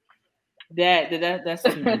 That's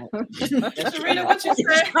too much. Sharita, what you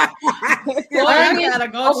say? I gotta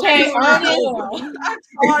go. Okay,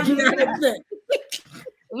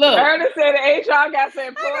 Look, Ernest said the HR got the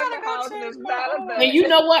employment housing is not a thing. And you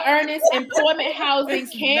know what, Ernest? Employment housing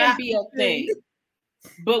can be a thing.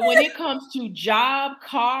 But when it comes to job,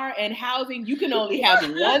 car, and housing, you can only have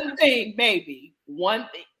one thing, baby. One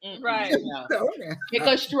thing. Right. It's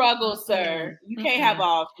a struggle, sir. You can't have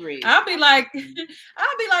all three. I'll be like, you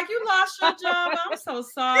lost your job. I'm so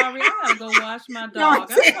sorry. I gotta go wash my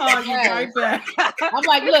dog. I'll call you right back. I'm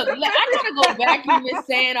like, look, I gotta go vacuum this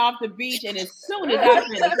sand off the beach, and as soon as I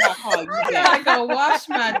finish, I'll call you back. I gotta go wash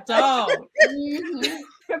my dog. Mm-hmm.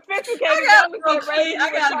 I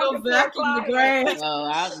gotta go vacuum the grass.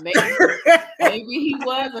 Maybe he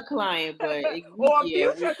was a client, but or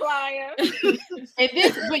future client. And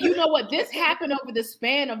this, but you know what? This happened over the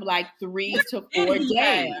span of like 3 to 4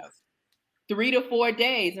 days. 3 to 4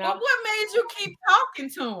 days. Well, what made you keep talking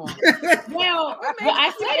to him? Well,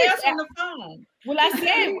 I said it on the phone. Well, I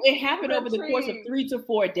said it happened over the course of 3 to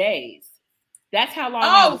 4 days. That's how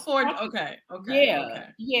long. Okay.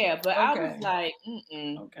 Yeah, but I was like,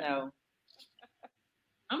 no.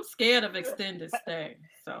 I'm scared of extended stay.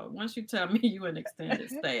 So once you tell me you an extended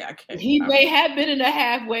stay, I can't. He may have been in a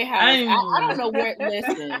halfway house. I don't know where.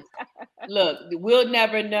 Listen, look, we'll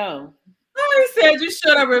never know. He said you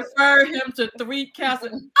should have referred him to 3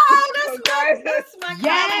 counselors. Oh, that's my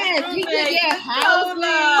yes, he could get a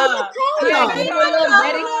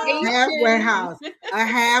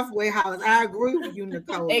halfway house. I agree with you,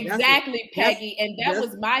 Nicole. Exactly, Peggy, and that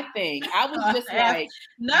was my thing. I was just like,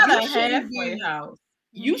 not a halfway house.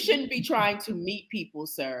 You shouldn't be trying to meet people,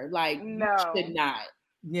 sir. Like, no. You should not.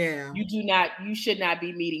 Yeah. You should not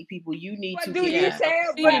be meeting people. You need to do you say?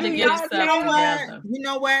 What do y'all say? You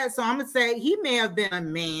know what? So I'm gonna say he may have been a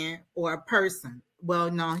man or a person.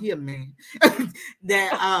 Well, no, he a man.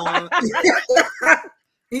 That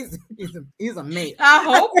he's a mate. I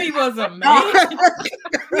hope he was a man.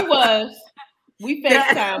 He was. We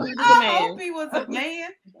FaceTime. He was a man. I hope he was a man.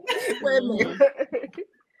 Wait a minute.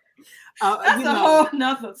 That's a whole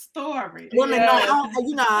nother story. Women, and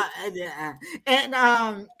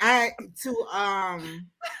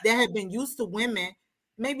that have been used to women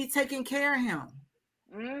maybe taking care of him,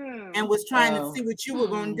 and was trying to see what you were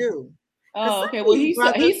going to do. Oh, okay. Well, he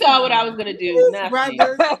saw what I was going to do. Nothing.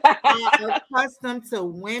 Brothers are accustomed to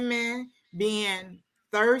women being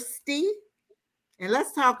thirsty, and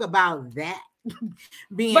let's talk about that.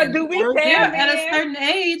 But do we tell men at a certain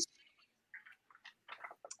age?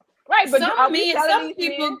 Right, but some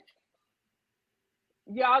people,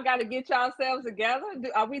 y'all got to get yourselves together.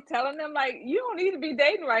 Are we telling them like you don't need to be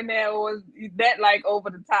dating right now, or is that like over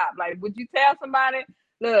the top? Like, would you tell somebody,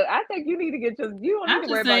 look, I think you need to get you don't need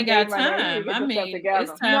to worry about dating right now. You need to get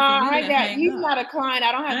yourself together. No, he's not a client.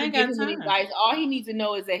 I don't have to give him any advice. All he needs to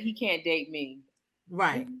know is that he can't date me.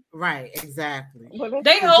 Right, exactly.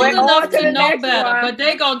 They old enough to know better, but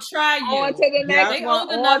they gonna try you. On to the next they old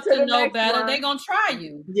enough to know better. They gonna try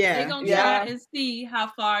you. Yeah, they gonna try and see how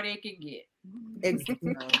far they can get. Exactly.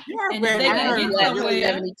 And if they can get somewhere,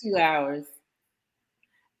 72 hours.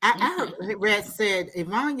 I read said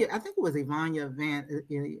Ivania. I think it was Ivania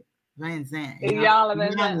Van Zandt. Iyanla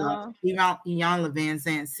Van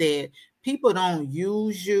Zandt said, "People don't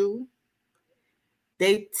use you.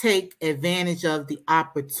 They take advantage of the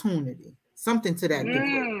opportunity." Something to that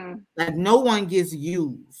degree. Like no one gets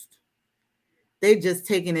used. They just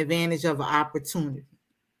taking advantage of an opportunity.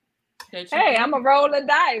 Hey, I'm a roll of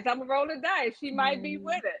dice. She might be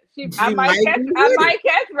with it. I might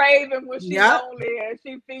catch Raven when she's lonely and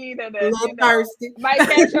she feeding and thirsty. Might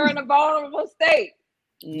catch her in a vulnerable state.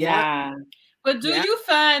 Yeah. But do you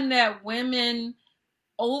find that women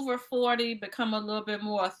over 40 become a little bit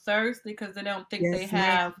more thirsty because they don't think they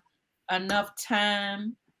have enough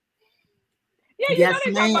time? Yeah,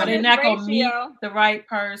 they're not gonna meet the right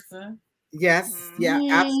person. Yes,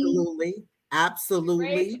 absolutely.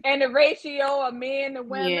 Absolutely. And the ratio of men to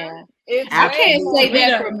women. Yeah. I can't say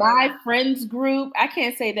that for my friends group. I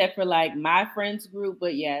can't say that for like my friends group,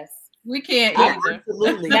 but yes. We can't either.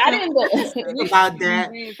 Absolutely. Not in the about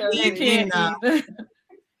that.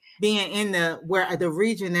 Being in the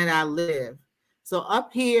region that I live. So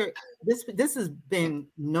up here, this has been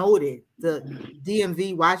noted, the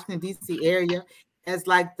DMV, Washington, D.C. area, as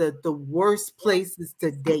like the worst places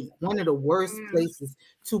to date. One of the worst places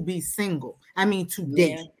to be single. I mean, to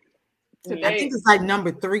date. I think it's like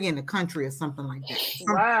number 3 in the country or something like that.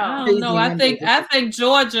 Wow. I don't know. I think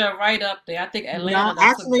Georgia right up there. I think Atlanta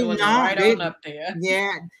right on up there.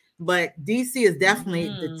 Yeah, but DC is definitely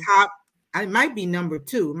the top. It might be number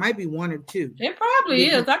 2. It might be 1 or 2. It probably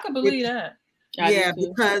is. I can believe that. Yeah,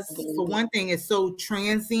 because for one thing, it's so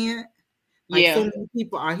transient. Like so many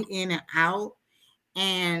people are in and out,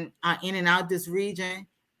 and are in and out this region.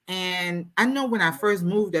 And I know when I first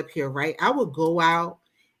moved up here, right, I would go out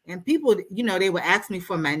and people, they would ask me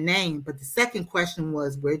for my name. But the second question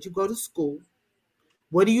was, where'd you go to school?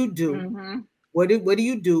 What do you do? Mm-hmm. What do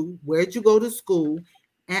you do? Where'd you go to school?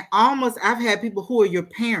 And almost I've had people who are your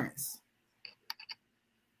parents.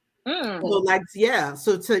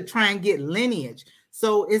 So to try and get lineage.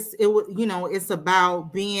 So it's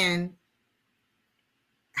about being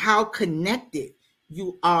how connected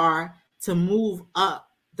you are to move up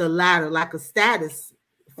the ladder, like a status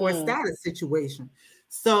for a status situation.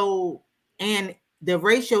 So, and the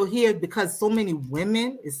ratio here, because so many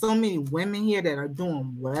women here that are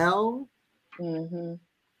doing well. Mm-hmm.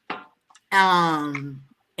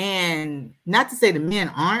 And not to say the men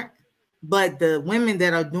aren't, but the women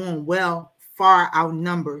that are doing well far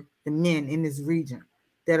outnumber the men in this region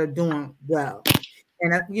that are doing well.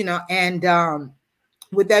 And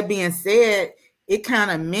with that being said,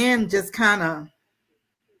 men just kind of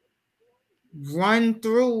run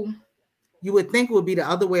through. You would think it would be the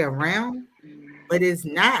other way around, but it's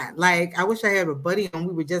not. Like, I wish I had a buddy and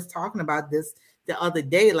we were just talking about this the other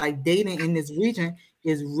day. Like, dating in this region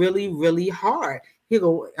is really, really hard. Here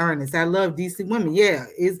go Ernest. I love DC women. Yeah,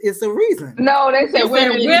 it's a reason. No, they said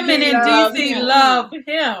women in DC love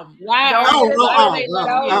him. Wow.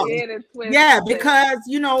 Yeah, because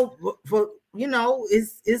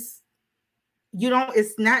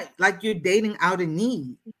it's not like you're dating out of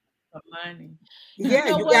need. Money.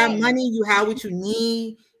 Yeah, you got money, you have what you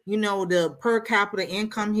need. The per capita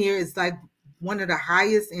income here is like one of the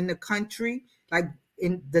highest in the country, like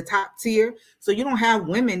in the top tier. So you don't have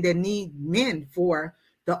women that need men for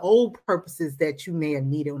the old purposes that you may have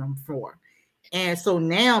needed them for. And so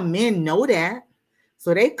now men know that.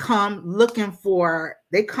 So they come with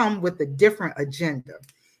a different agenda.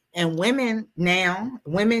 And many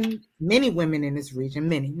women in this region,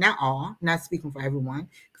 many, not all, not speaking for everyone,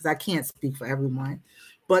 because I can't speak for everyone,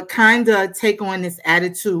 but kind of take on this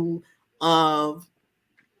attitude of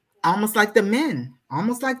almost like the men,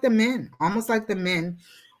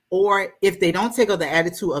 or if they don't take on the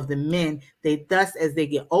attitude of the men, they thus as they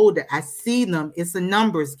get older, I see them, it's a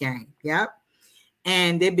numbers game. Yep.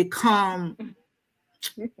 And they become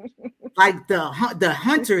like the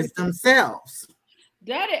hunters themselves.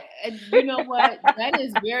 That is, you know what? That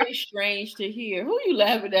is very strange to hear. Who you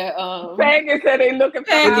laughing at? Peggy said they looking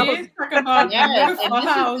for houses. Yes,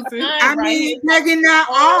 I mean, Peggy not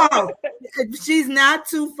off. She's not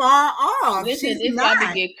too far off. Listen, it's about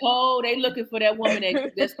to get cold. They looking for that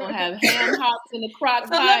woman that's gonna have ham hocks in the crock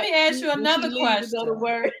pot. So let me ask you another question. To go to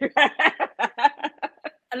work.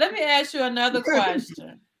 Let me ask you another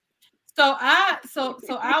question. So I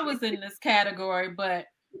was in this category, but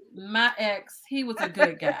my ex, he was a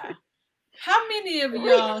good guy. How many of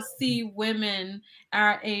y'all see women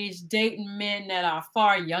our age dating men that are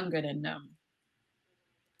far younger than them?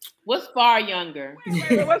 What's far younger?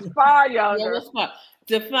 What's far younger? Yeah, what's far?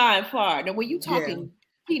 Define far. Now, when you talking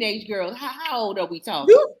teenage girls, how old are we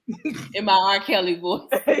talking? In my R. Kelly voice.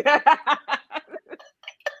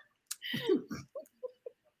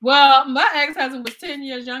 Well, my ex-husband was 10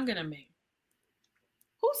 years younger than me.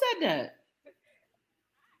 Who said that?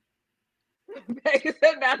 Wait a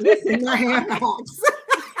minute.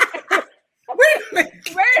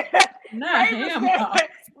 Not ham hocks.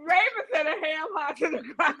 Raven said a ham hock in the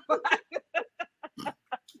crock pot.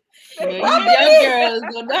 You young girls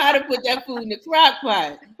don't know how to put that food in the crock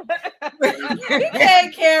pot. We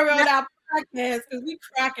can't carry on our podcast because we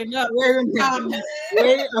cracking up. Wait a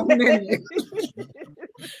minute.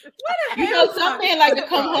 You know, some men like to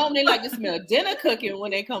come home, they like to smell dinner cooking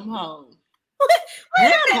when they come home.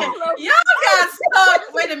 Wait a minute. Y'all got stuck.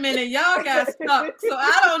 Wait a minute. Y'all got stuck. So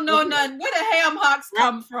I don't know nothing. Where the ham hocks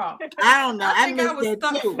come from? I don't know. I think I was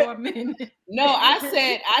stuck for a minute. No, I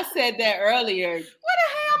said that earlier. Where the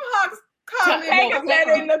ham hocks come from? Peggy said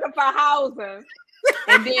they looking for houses.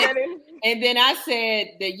 And then I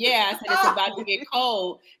said that I said it's about to get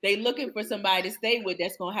cold. They looking for somebody to stay with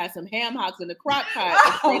that's gonna have some ham hocks in the crock pot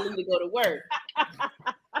if they need to go to work.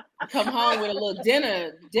 Come home with a little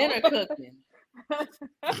dinner cooking.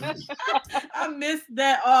 I missed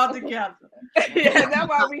that altogether. Yeah, that's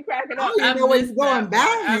why we cracking up. I know where you're going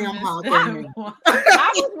back, ham hock.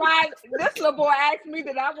 I was like, this little boy asked me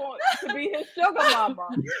that I want to be his sugar mama.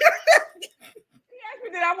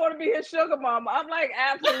 Did I want to be his sugar mama? I'm like,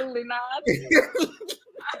 absolutely not.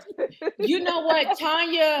 You know what,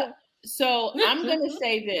 Tonya? So I'm gonna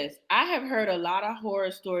say this. I have heard a lot of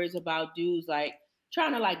horror stories about dudes like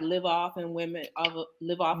trying to like live off of women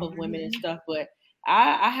and stuff, but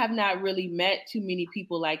I have not really met too many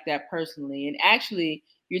people like that personally. And actually,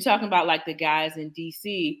 you're talking about like the guys in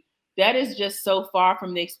DC. That is just so far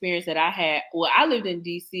from the experience that I had. Well, I lived in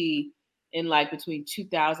DC in like between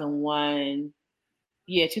 2001.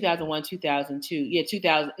 Yeah, 2001, 2002. Yeah,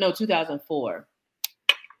 2004.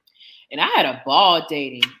 And I had a ball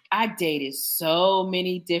dating. I dated so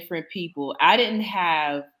many different people. I didn't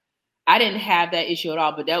have that issue at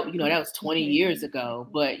all, but that was 20 years ago.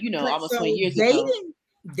 But almost 20 years ago.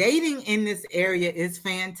 Dating in this area is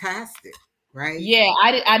fantastic, right? Yeah,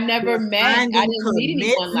 I never met. I didn't meet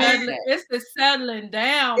anyone like that. It's the settling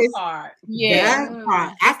down part. Yeah, that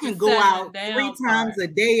part. I can go out 3 times a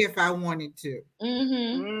day if I wanted to.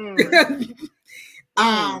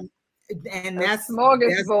 And that's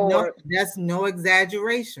no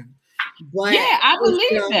exaggeration. But yeah, I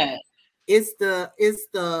believe that. It's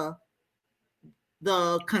the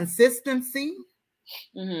consistency.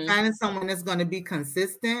 Finding someone that's going to be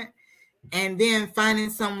consistent, and then finding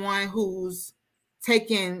someone who's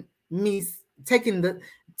taking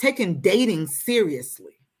dating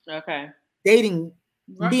seriously. Okay. Dating,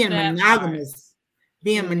 being monogamous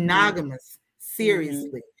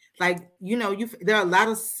seriously. Like, there are a lot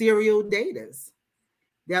of serial daters.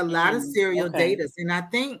 There are a lot of serial daters. And I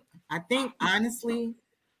think honestly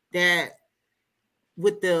that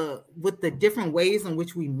with the different ways in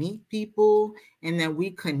which we meet people and that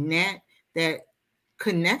we connect, that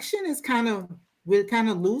connection is we're kind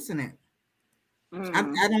of losing it.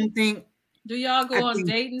 I don't think. Do y'all go on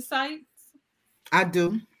dating sites? I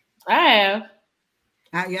do. I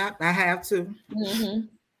have. I have too.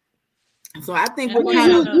 So I think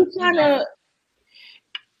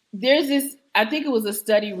there's this. I think it was a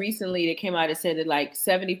study recently that came out that said that like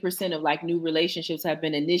 70% of like new relationships have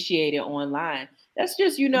been initiated online. That's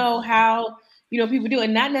just how people do it,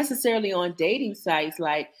 not necessarily on dating sites.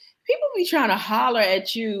 Like people be trying to holler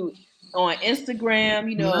at you on Instagram,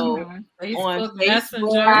 on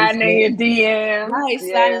Facebook, sliding your DM. Right,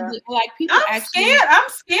 sliding, like people. I'm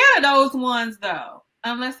scared of those ones though.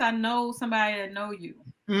 unless I know somebody that know you.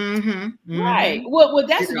 Right. Well,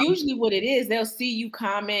 that's usually what it is. They'll see you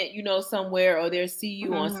comment, somewhere, or they'll see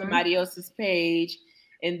you on somebody else's page,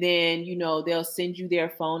 and then, they'll send you their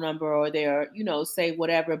phone number or their, say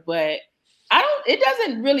whatever. But it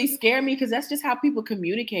doesn't really scare me because that's just how people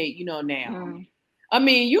communicate, now. I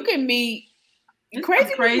mean, you can meet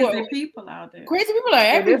crazy people out there. Crazy people are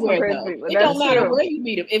everywhere, though. It don't matter where you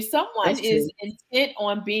meet them. If someone is intent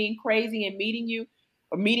on being crazy and meeting you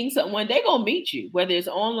or meeting someone, they're going to meet you, whether it's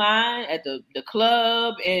online, at the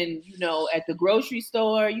club, and, at the grocery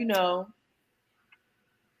store,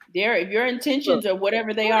 if your intentions or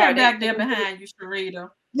whatever they are. Back there behind you, Sharita.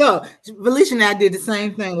 No, Felicia and I did the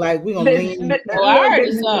same thing. Like we're gonna lean. I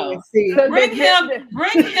already saw. Bring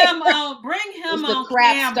him on. The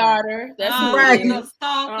crap starter. That's right. The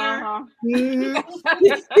stalker. He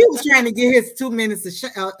was trying to get his 2 minutes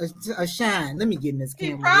of shine. Let me get in this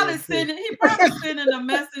camera. He probably sending a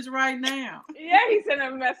message right now. Yeah, he's sending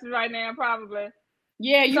a message right now, probably.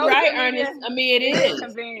 Yeah, you're right, Ernest. I mean, it is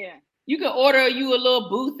convenient. You can order you a little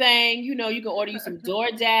boo thing. You can order you some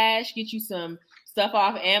DoorDash, get you some stuff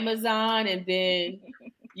off Amazon, and then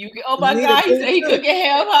you get, oh my God, he said he cooking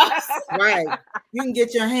ham hocks. Right. You can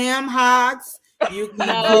get your ham hocks. You can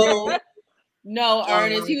no,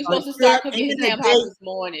 Ernest. He was supposed to start cooking his ham hocks this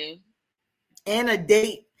morning. And a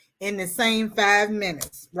date in the same 5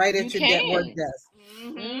 minutes, right at your work desk.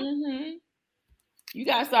 You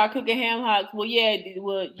gotta start cooking ham hocks. Well, yeah.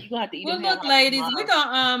 Well, you gonna have to eat. Well, look, ladies, we're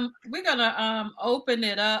gonna open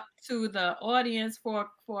it up to the audience for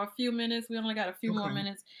a few minutes. We only got a few more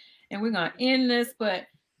minutes, and we're gonna end this. But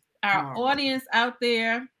our audience out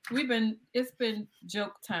there, it's been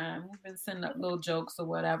joke time. We've been sending up little jokes or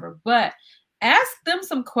whatever. But ask them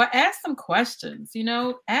some questions.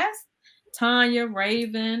 Ask Tonya,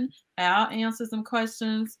 Raven. I'll answer some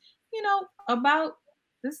questions. About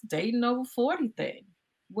this dating over 40 thing.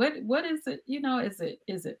 What is it?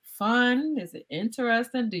 Is it fun? Is it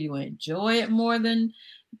interesting? Do you enjoy it more than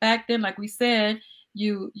back then? Like we said,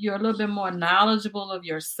 you're a little bit more knowledgeable of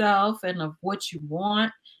yourself and of what you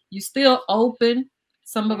want. You still open.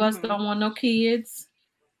 Some of us don't want no kids.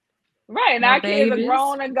 Right, and our kids are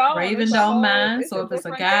grown and gone. Raven don't mind. So if it's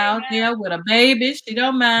a guy out there with a baby, she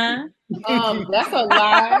don't mind. That's a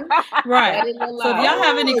lie. Right. So if y'all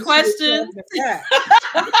have any questions,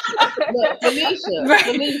 look, Felicia.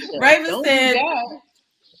 Raven said,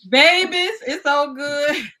 babies, it's all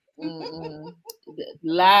good.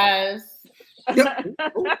 Lies. Y'all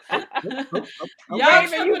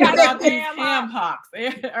tripping about these ham hocks.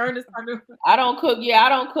 Ernest, I don't cook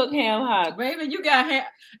ham hocks. Raven, you got ham.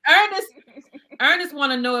 Ernest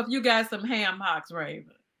want to know if you got some ham hocks,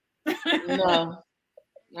 Raven. No,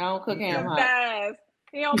 I don't cook ham hocks.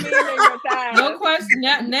 He don't mean your thighs. No question.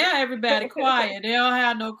 Now everybody quiet. They don't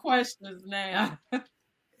have no questions now. I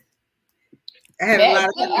had a lot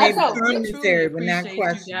of commentary, but not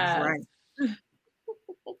questions. Right.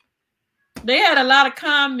 They had a lot of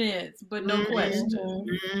comments, but no questions.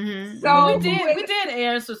 So we did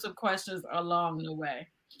answer some questions along the way.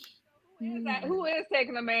 Who is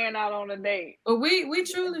taking a man out on a date? But we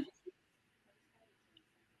truly.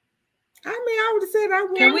 I mean, I would have said I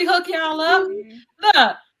would. Can we hook y'all up?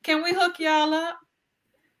 Look, can we hook y'all up?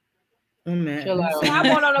 Oh, man. I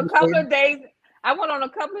went on a couple of days. I went on a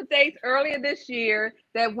couple of dates earlier this year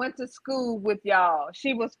that went to school with y'all.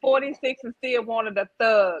 She was 46 and still wanted a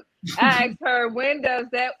thug. I asked her, when does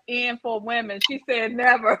that end for women? She said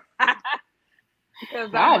never.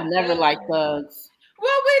 I've never liked thugs.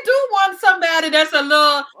 Well, we do want somebody that's a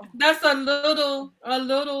little.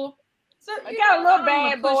 So, I got a little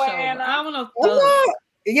bad boy, and I want to.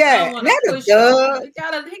 Yeah, not a thug.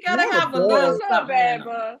 He gotta have a little bad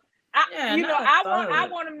boy. I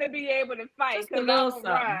want him to be able to fight.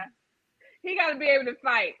 He got to be able to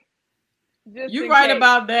fight. You right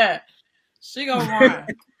about that. She gonna run.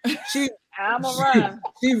 I'm gonna run.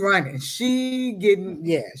 She running. She getting.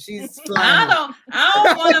 Yeah, she's flying. I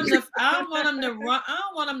don't want him to. I don't want him to run. I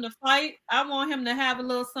don't want him to fight. I want him to have a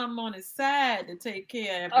little something on his side to take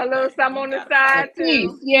care of. A little something on the side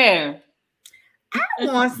too. Yeah. I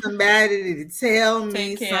want somebody to tell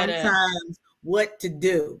me sometimes what to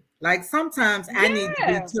do. Like sometimes I need to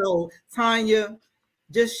be told, Tonya,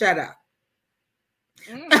 just shut up.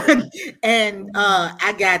 And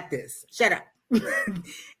I got this. Shut up.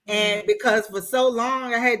 And because for so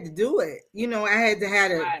long I had to do it. I had to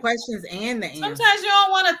have the questions and the answers. Sometimes you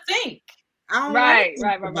don't want to think. I don't right.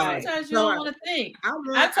 Sometimes you don't want to think.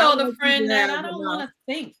 I told a friend that I don't want to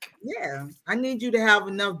think. Yeah. I need you to have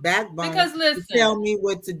enough backbone because listen, to tell me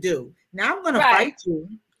what to do. Now I'm gonna fight you.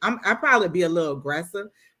 I'll probably be a little aggressive,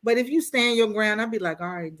 But if you stand your ground, I'd be like, all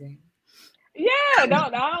right, then. Yeah, I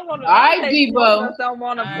don't want to. All right, Most of Debo. us don't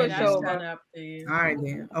want to All right, push I shut over. up, please. All right,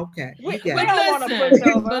 then. Okay, We you got But it. don't want to push listen,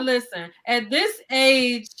 over. but listen, at this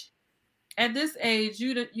age,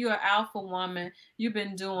 you're an alpha woman. You've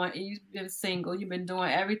been single. You've been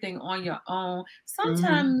doing everything on your own.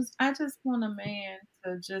 Sometimes I just want a man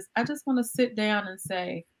I just want to sit down and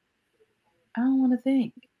say, I don't want to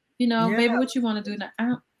think. Yeah. Baby, what you want to do now?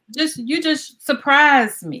 You just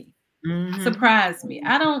surprise me. Surprise me.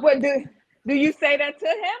 I don't. What do you say that to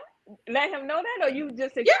him? Let him know that, or you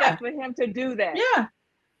just Yeah, expect for him to do that? yeah.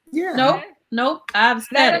 Yeah. Nope, Okay. nope. I've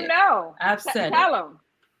Let said him it. know. I've said it. Tell him.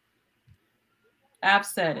 I've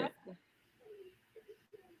said it.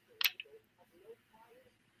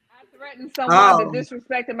 I threatened someone that Oh,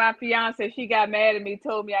 disrespected my fiance. She got mad at me,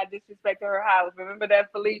 told me I disrespected her house. Remember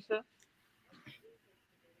that, Felicia?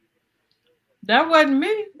 That wasn't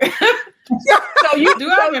me. So you Do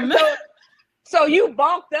I remember? so you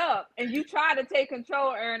bulked up and you tried to take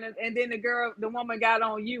control, Ernest, and then the woman got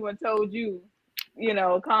on you and told you,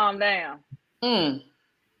 calm down.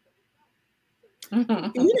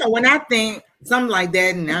 when I think something like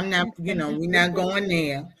that, and I'm not, we're not going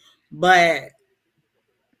there, but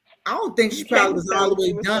I don't think she You can't probably was tell all me the way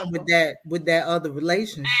she was done simple. with that other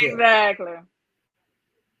relationship. Exactly.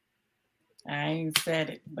 I ain't said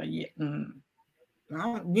it, but yeah.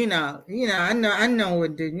 I don't, I know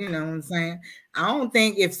what what I'm saying. I don't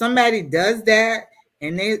think if somebody does that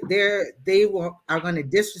and are going to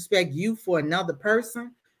disrespect you for another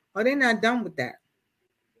person, or they're not done with that.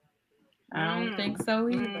 I don't think so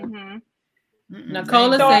either.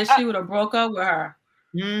 Nicola So, said she would have broke up with her.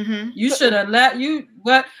 You So, should have let you,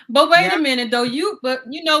 but wait Yeah. a minute though. But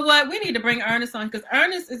you know what? We need to bring Ernest on because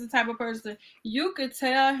Ernest is the type of person you could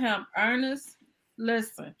tell him, Ernest,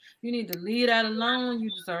 listen, you need to leave that alone. You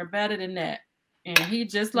deserve better than that. And he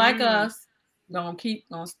just like us, gonna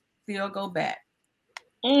still go back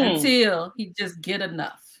until he just get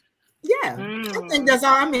enough. Yeah, I think that's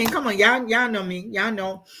all. I mean, come on, y'all know me. Y'all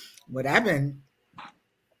know what I've been.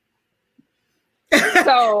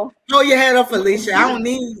 so Throw your head up, Alicia. I don't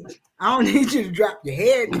need you to drop your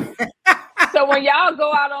head. So when y'all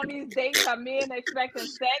go out on these dates, are men expecting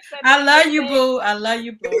sex? I love you, boo. I love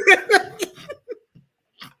you, boo.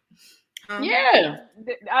 Yeah.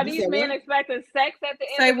 Are these men expecting sex at the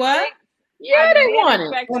end Say of the what? date? Yeah, they want it.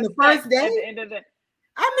 On the first day? At the end of the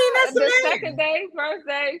I mean, that's the the man. second day, first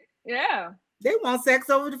day. Yeah. They want sex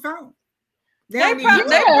over the phone. They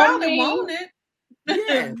probably want it.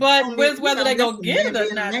 Yeah. But whether they go get it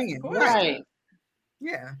or not. Right.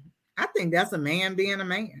 Yeah. I think that's a man being a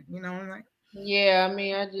man. You know what I'm saying? Yeah,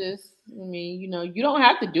 you don't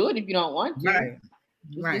have to do it if you don't want to. Right.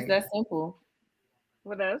 It's just that simple.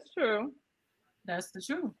 Well, that's true. That's the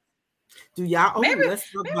truth. Do y'all? Maybe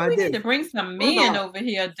let's talk about we this. need to bring some men over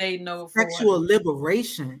here dating over 40. Sexual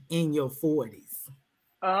liberation in your 40s.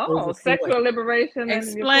 Oh, sexual liberation.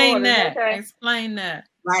 Explain that. Okay. Explain that.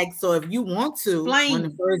 Like, so if you want to on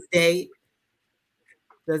the first date,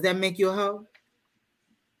 does that make you a hoe?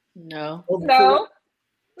 No.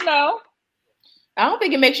 No. I don't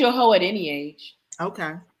think it makes you a hoe at any age.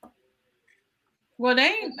 Okay. Well,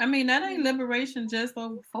 that ain't liberation just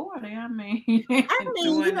over 40. I mean,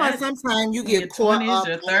 sometimes you get caught 20s, up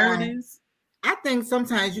your 30s. I think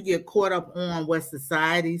sometimes you get caught up on what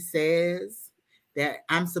society says that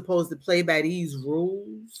I'm supposed to play by these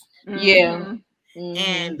rules. Yeah.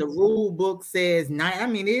 And the rule book says they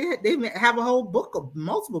have a whole book of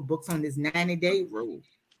multiple books on this 90-day rule.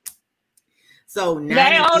 So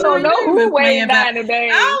I don't know who waited 90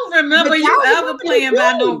 days. I don't remember you ever playing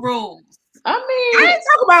by no rules. I ain't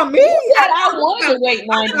talking about me. I wanted to wait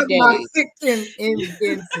 90 days. In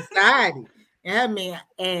society. I mean,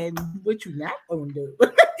 and what you not gonna do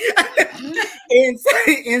in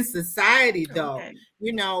society, though,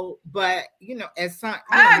 but as some,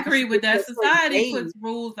 I agree with that. Society puts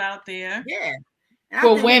rules out there. Yeah.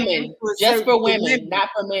 For women, just for women, not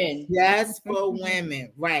for men. Just for women,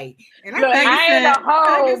 right? And look, I ain't a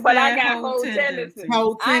hoe, but I got whole tendencies. I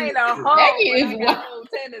ain't a hoe, but I got whole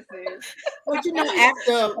tendencies. But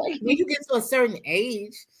after when you get to a certain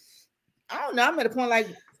age, I don't know. I'm at a point like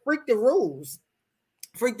freak the rules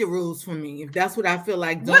for me if that's what I feel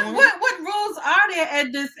like doing. What rules are there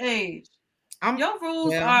at this age? Your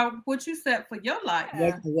rules are what you set for your life.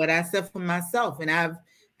 What I set for myself, and I've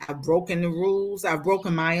broken the rules. I've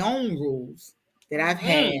broken my own rules that I've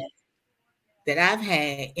had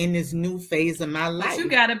in this new phase of my life. But you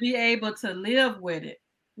got to be able to live with it.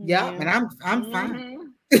 Yeah, and I'm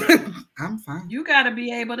fine. I'm fine. You got to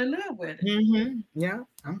be able to live with it. Yeah,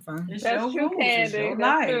 I'm fine. It's That's your true, rules. It's Candid. your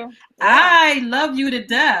That's life. true. Yeah. I love you to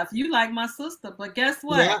death. You like my sister, but guess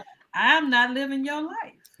what? Yeah, I'm not living your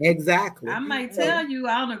life. exactly. I might So, tell you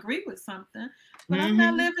I don't agree with something, but I'm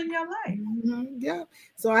not mhm, living your life. yeah.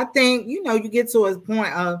 So I think, you get to a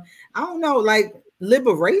point of, I don't know, like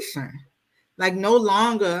liberation. Like no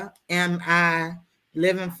longer am I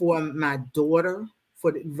living for my daughter,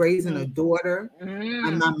 for raising a daughter.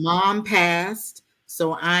 My mom passed,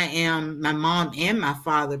 so my mom and my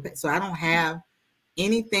father. So I don't have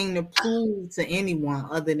anything to prove to anyone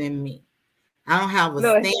other than me. I don't have a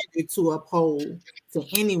Look, standard to uphold to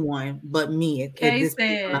anyone but me at Kay this point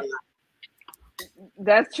in my said, life.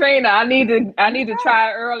 that's Trina. I need to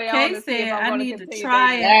try it early on Kay to see if said, I'm I going to need to continue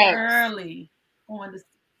try dating it this Yes. man. early on the To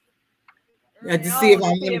Early see if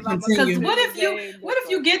on I'm to see going if to I'm going to because continue. continue dating what this if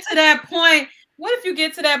you one. get to that point? What if you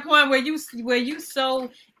get to that point where you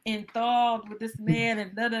so enthralled with this man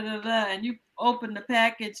and da da da da, and you open the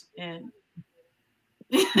package and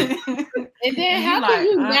And then and you how can like,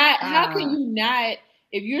 you not? How can you not?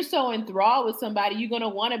 If you're so enthralled with somebody, you're gonna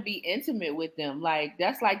want to be intimate with them. Like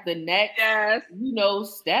that's like the next, Yes.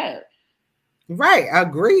 step. Right,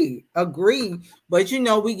 agree. But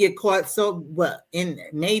we get caught in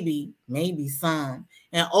maybe some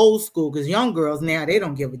and old school, because young girls now, they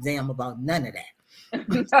don't give a damn about none of that.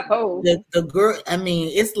 No. The girl, I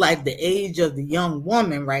mean, it's like the age of the young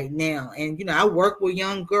woman right now. And I work with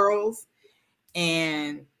young girls,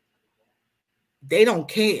 and they don't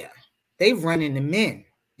care. They running the men.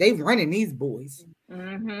 They running these boys.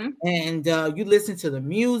 And you listen to the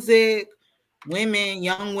music.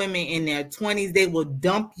 Young women in their 20s, they will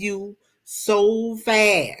dump you so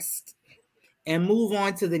fast and move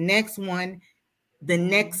on to the next one the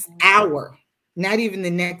next hour. Not even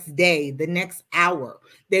the next day, the next hour,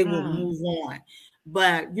 they will move on.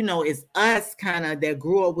 But it's us kind of that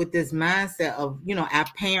grew up with this mindset of our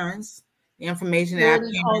parents, the information that our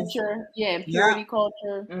Purity parents. culture, yeah, and Yeah. purity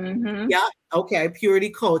culture. Yeah. Okay.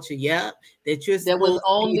 Purity culture. Yeah. That you're That was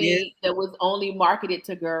supposed to be only marketed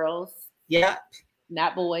to girls, Yeah.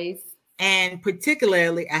 not boys. And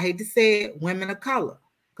particularly, I hate to say it, women of color,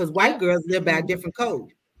 because white girls live by a different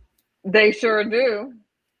code. They sure do.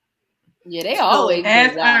 Yeah, they So, always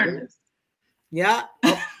ask been wild. Ernest. yeah.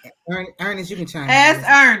 Oh, Ernest, you can chime in. Ask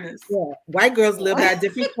Ernest. Yeah. White girls live by a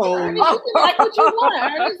different code. Ernest, you can like what you want,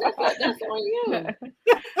 Ernest. That's on you.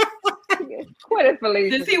 Quit it,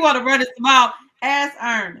 Felicia. Since he want to run his mouth, ask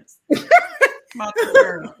Ernest. About the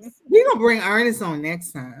girls. We're gonna bring Ernest on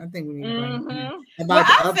next time. I think we need to bring him Well,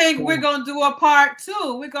 I think we're gonna do a part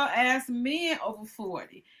 2. We're gonna ask men over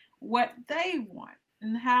 40 what they want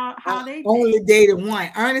and how they only dated one.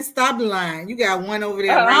 Ernest, stop lying. You got one over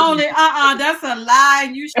there. Right only that's a lie.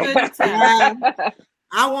 You shouldn't tell.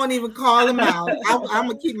 I won't even call him out. I'm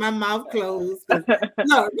gonna keep my mouth closed.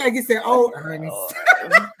 No, like you said, oh Ernest.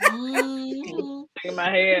 Shaking my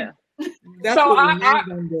head. That's so what we're not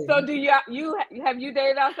gonna do. So do you have you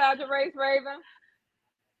dated outside the race, Raven?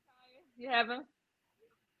 You haven't?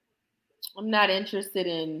 I'm not interested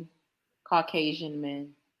in Caucasian men.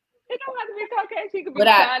 It don't have to be Caucasian. He could be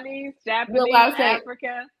Chinese, Japanese,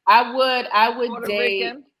 African. I would date.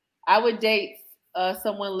 Rican. I would date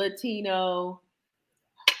someone Latino,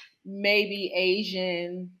 maybe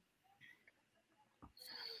Asian.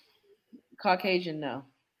 Caucasian, no.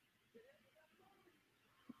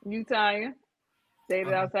 You, Tonya,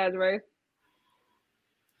 dated outside the race?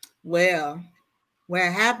 Well, what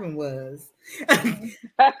happened was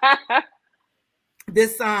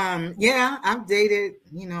this I've dated,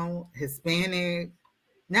 Hispanic,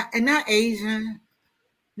 not Asian,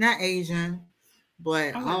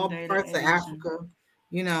 but all parts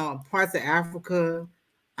of Africa,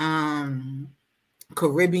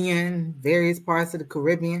 Caribbean, various parts of the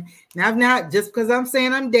Caribbean. Now, I'm not, just because I'm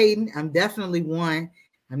saying I'm dating, I'm definitely one.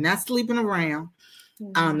 I'm not sleeping around.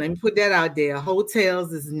 Let me put that out there.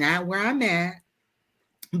 Hotels is not where I'm at.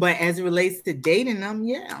 But as it relates to dating them,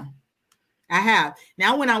 yeah, I have.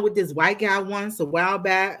 Now, I went out with this white guy once a while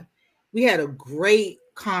back. We had a great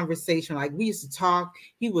conversation. Like, we used to talk.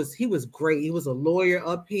 He was great. He was a lawyer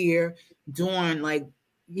up here doing, like,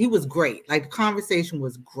 he was great. Like, the conversation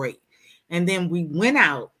was great. And then we went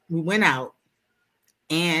out,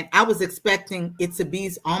 and I was expecting it to be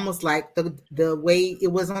almost like the way it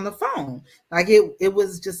was on the phone. Like, it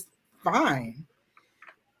was just fine.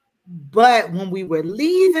 But when we were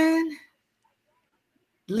leaving,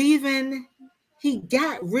 he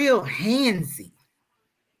got real handsy.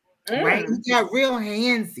 Right? He got real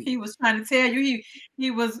handsy. He was trying to tell you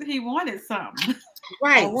he wanted something.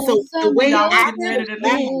 Right. So the way y'all was getting ready to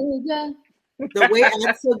leave. the way I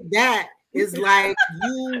took that is like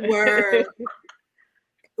you were.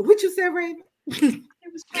 What you said, Raven?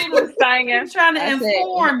 He was singing. Trying to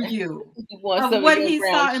inform you of what he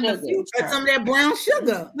saw in the future. Some of that brown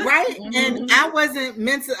sugar, right? And I wasn't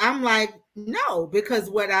meant to. I'm like, no, because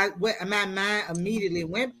what my mind immediately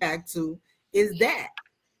went back to is that,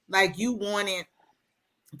 like, you wanted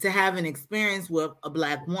to have an experience with a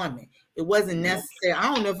Black woman. It wasn't necessary.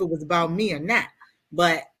 I don't know if it was about me or not,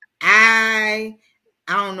 but I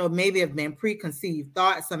don't know. Maybe have been preconceived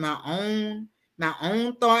thoughts of my own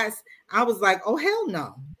thoughts. I was like, oh hell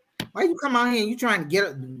no! Why you come out here and you trying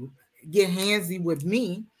to get handsy with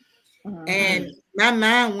me? And my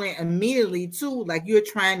mind went immediately to, like, you're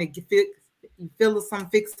trying to feel some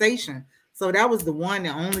fixation. So that was the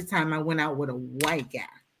only time I went out with a white guy.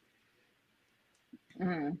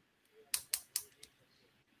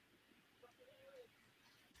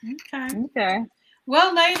 Okay.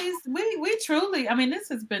 Well, ladies, we truly, I mean, this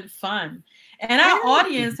has been fun. And our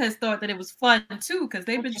audience has thought that it was fun too, because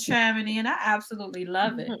they've been chiming in. I absolutely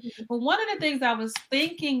love it. But one of the things I was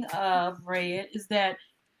thinking of, Red, is that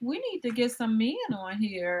we need to get some men on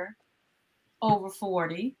here over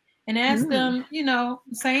 40 and ask them,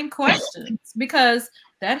 same questions, because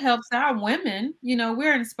that helps our women.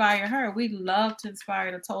 We're Inspire Her. We love to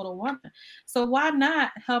inspire the total woman. So why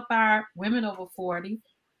not help our women over 40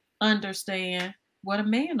 understand what a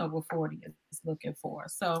man over 40 is looking for?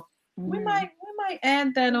 So we might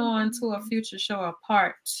add that on to a future show, a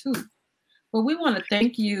part 2. But we want to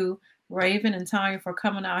thank you, Raven and Tonya, for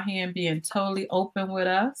coming out here and being totally open with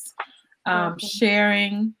us,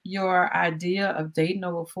 sharing your idea of dating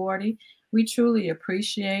over 40. We truly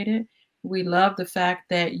appreciate it. We love the fact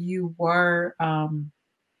that you were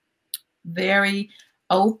very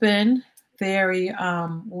open, very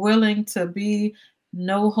willing to be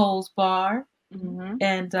no holds barred.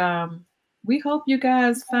 And we hope you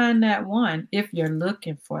guys find that one if you're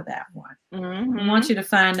looking for that one. We want you to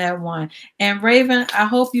find that one. And Raven, I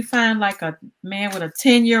hope you find like a man with a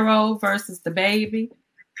 10-year-old versus the baby.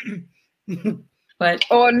 But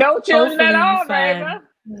no children at all, Raven.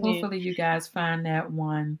 Hopefully you guys find that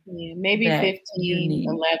one. Yeah, maybe 15,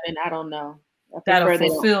 11, I don't know. That'll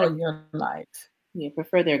fulfill your life. Yeah,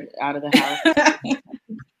 prefer they're out of the house.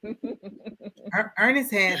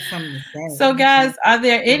 Ernest had something to say. So, guys, are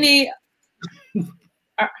there any?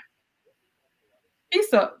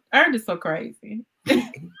 Ernest is so crazy.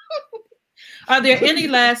 Are there any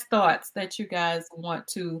last thoughts that you guys want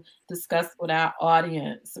to discuss with our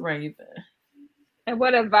audience, Raven? And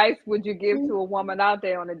what advice would you give to a woman out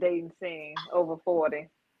there on the dating scene over 40?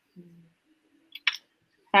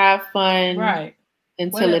 Have fun, right?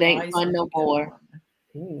 Until it ain't fun no more.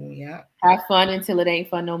 Ooh, yeah. Have fun until it ain't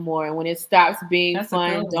fun no more. And when it stops being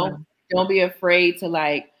fun, don't be afraid to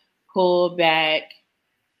like pull back,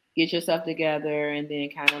 get yourself together, and then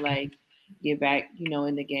kind of like get back,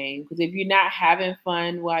 in the game. Because if you're not having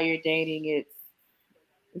fun while you're dating,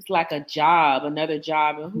 it's like a job, another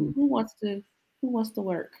job. And who wants to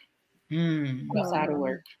work outside of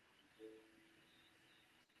work?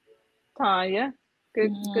 Tonya,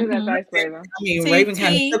 good advice, Raven. I mean, Raven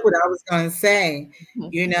kind of took what I was going to say.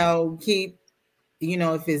 Keep,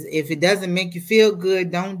 if it doesn't make you feel good,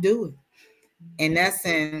 don't do it. And that's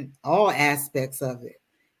in all aspects of it.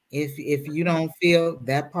 If you don't feel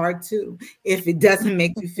that part too, if it doesn't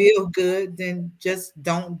make you feel good, then just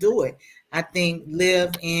don't do it. I think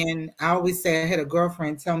I always say, I had a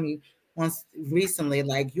girlfriend tell me once recently,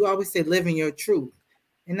 like, you always say live in your truth.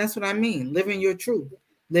 And that's what I mean. Live in your truth.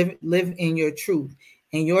 Live in your truth.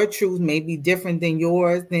 And your truth may be different than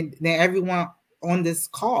yours, than everyone on this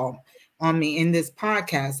call, in this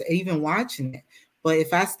podcast, even watching it. But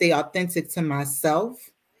if I stay authentic to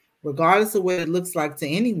myself, regardless of what it looks like to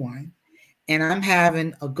anyone, and I'm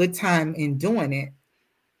having a good time in doing it,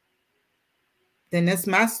 then that's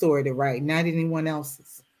my story to write, not anyone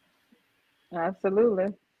else's.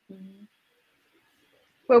 Absolutely.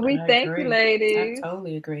 Well, we thank you, ladies. I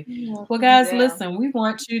totally agree. Well, guys, listen, we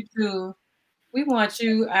want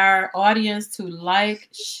you, our audience, to like,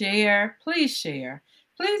 share. Please share.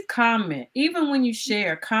 Please comment. Even when you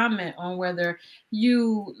share, comment on whether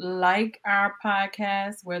you like our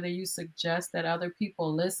podcast, whether you suggest that other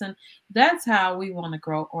people listen. That's how we want to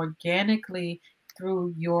grow organically,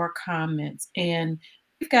 through your comments. And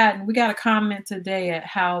we got a comment today at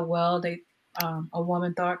how well a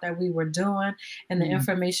woman thought that we were doing, and the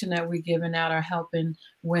information that we're giving out are helping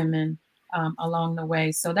women along the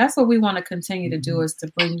way. So that's what we want to continue to do, is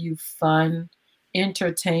to bring you fun,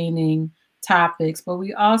 entertaining topics, but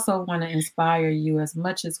we also want to inspire you as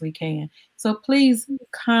much as we can. So please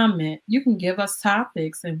comment. You can give us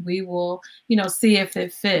topics and we will, see if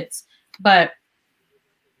it fits. But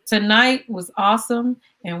tonight was awesome,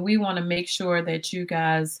 and we want to make sure that you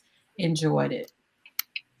guys enjoyed it.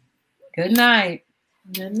 Good night.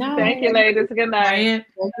 Good night. Thank you, ladies. Good night. Thank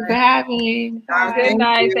you for having me. Bye. Good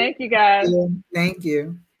night. Thank you, guys. Thank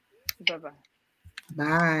you. Bye-bye.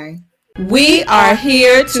 Bye. We are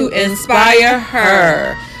here to inspire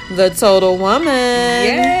her, the total woman.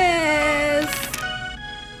 Yay!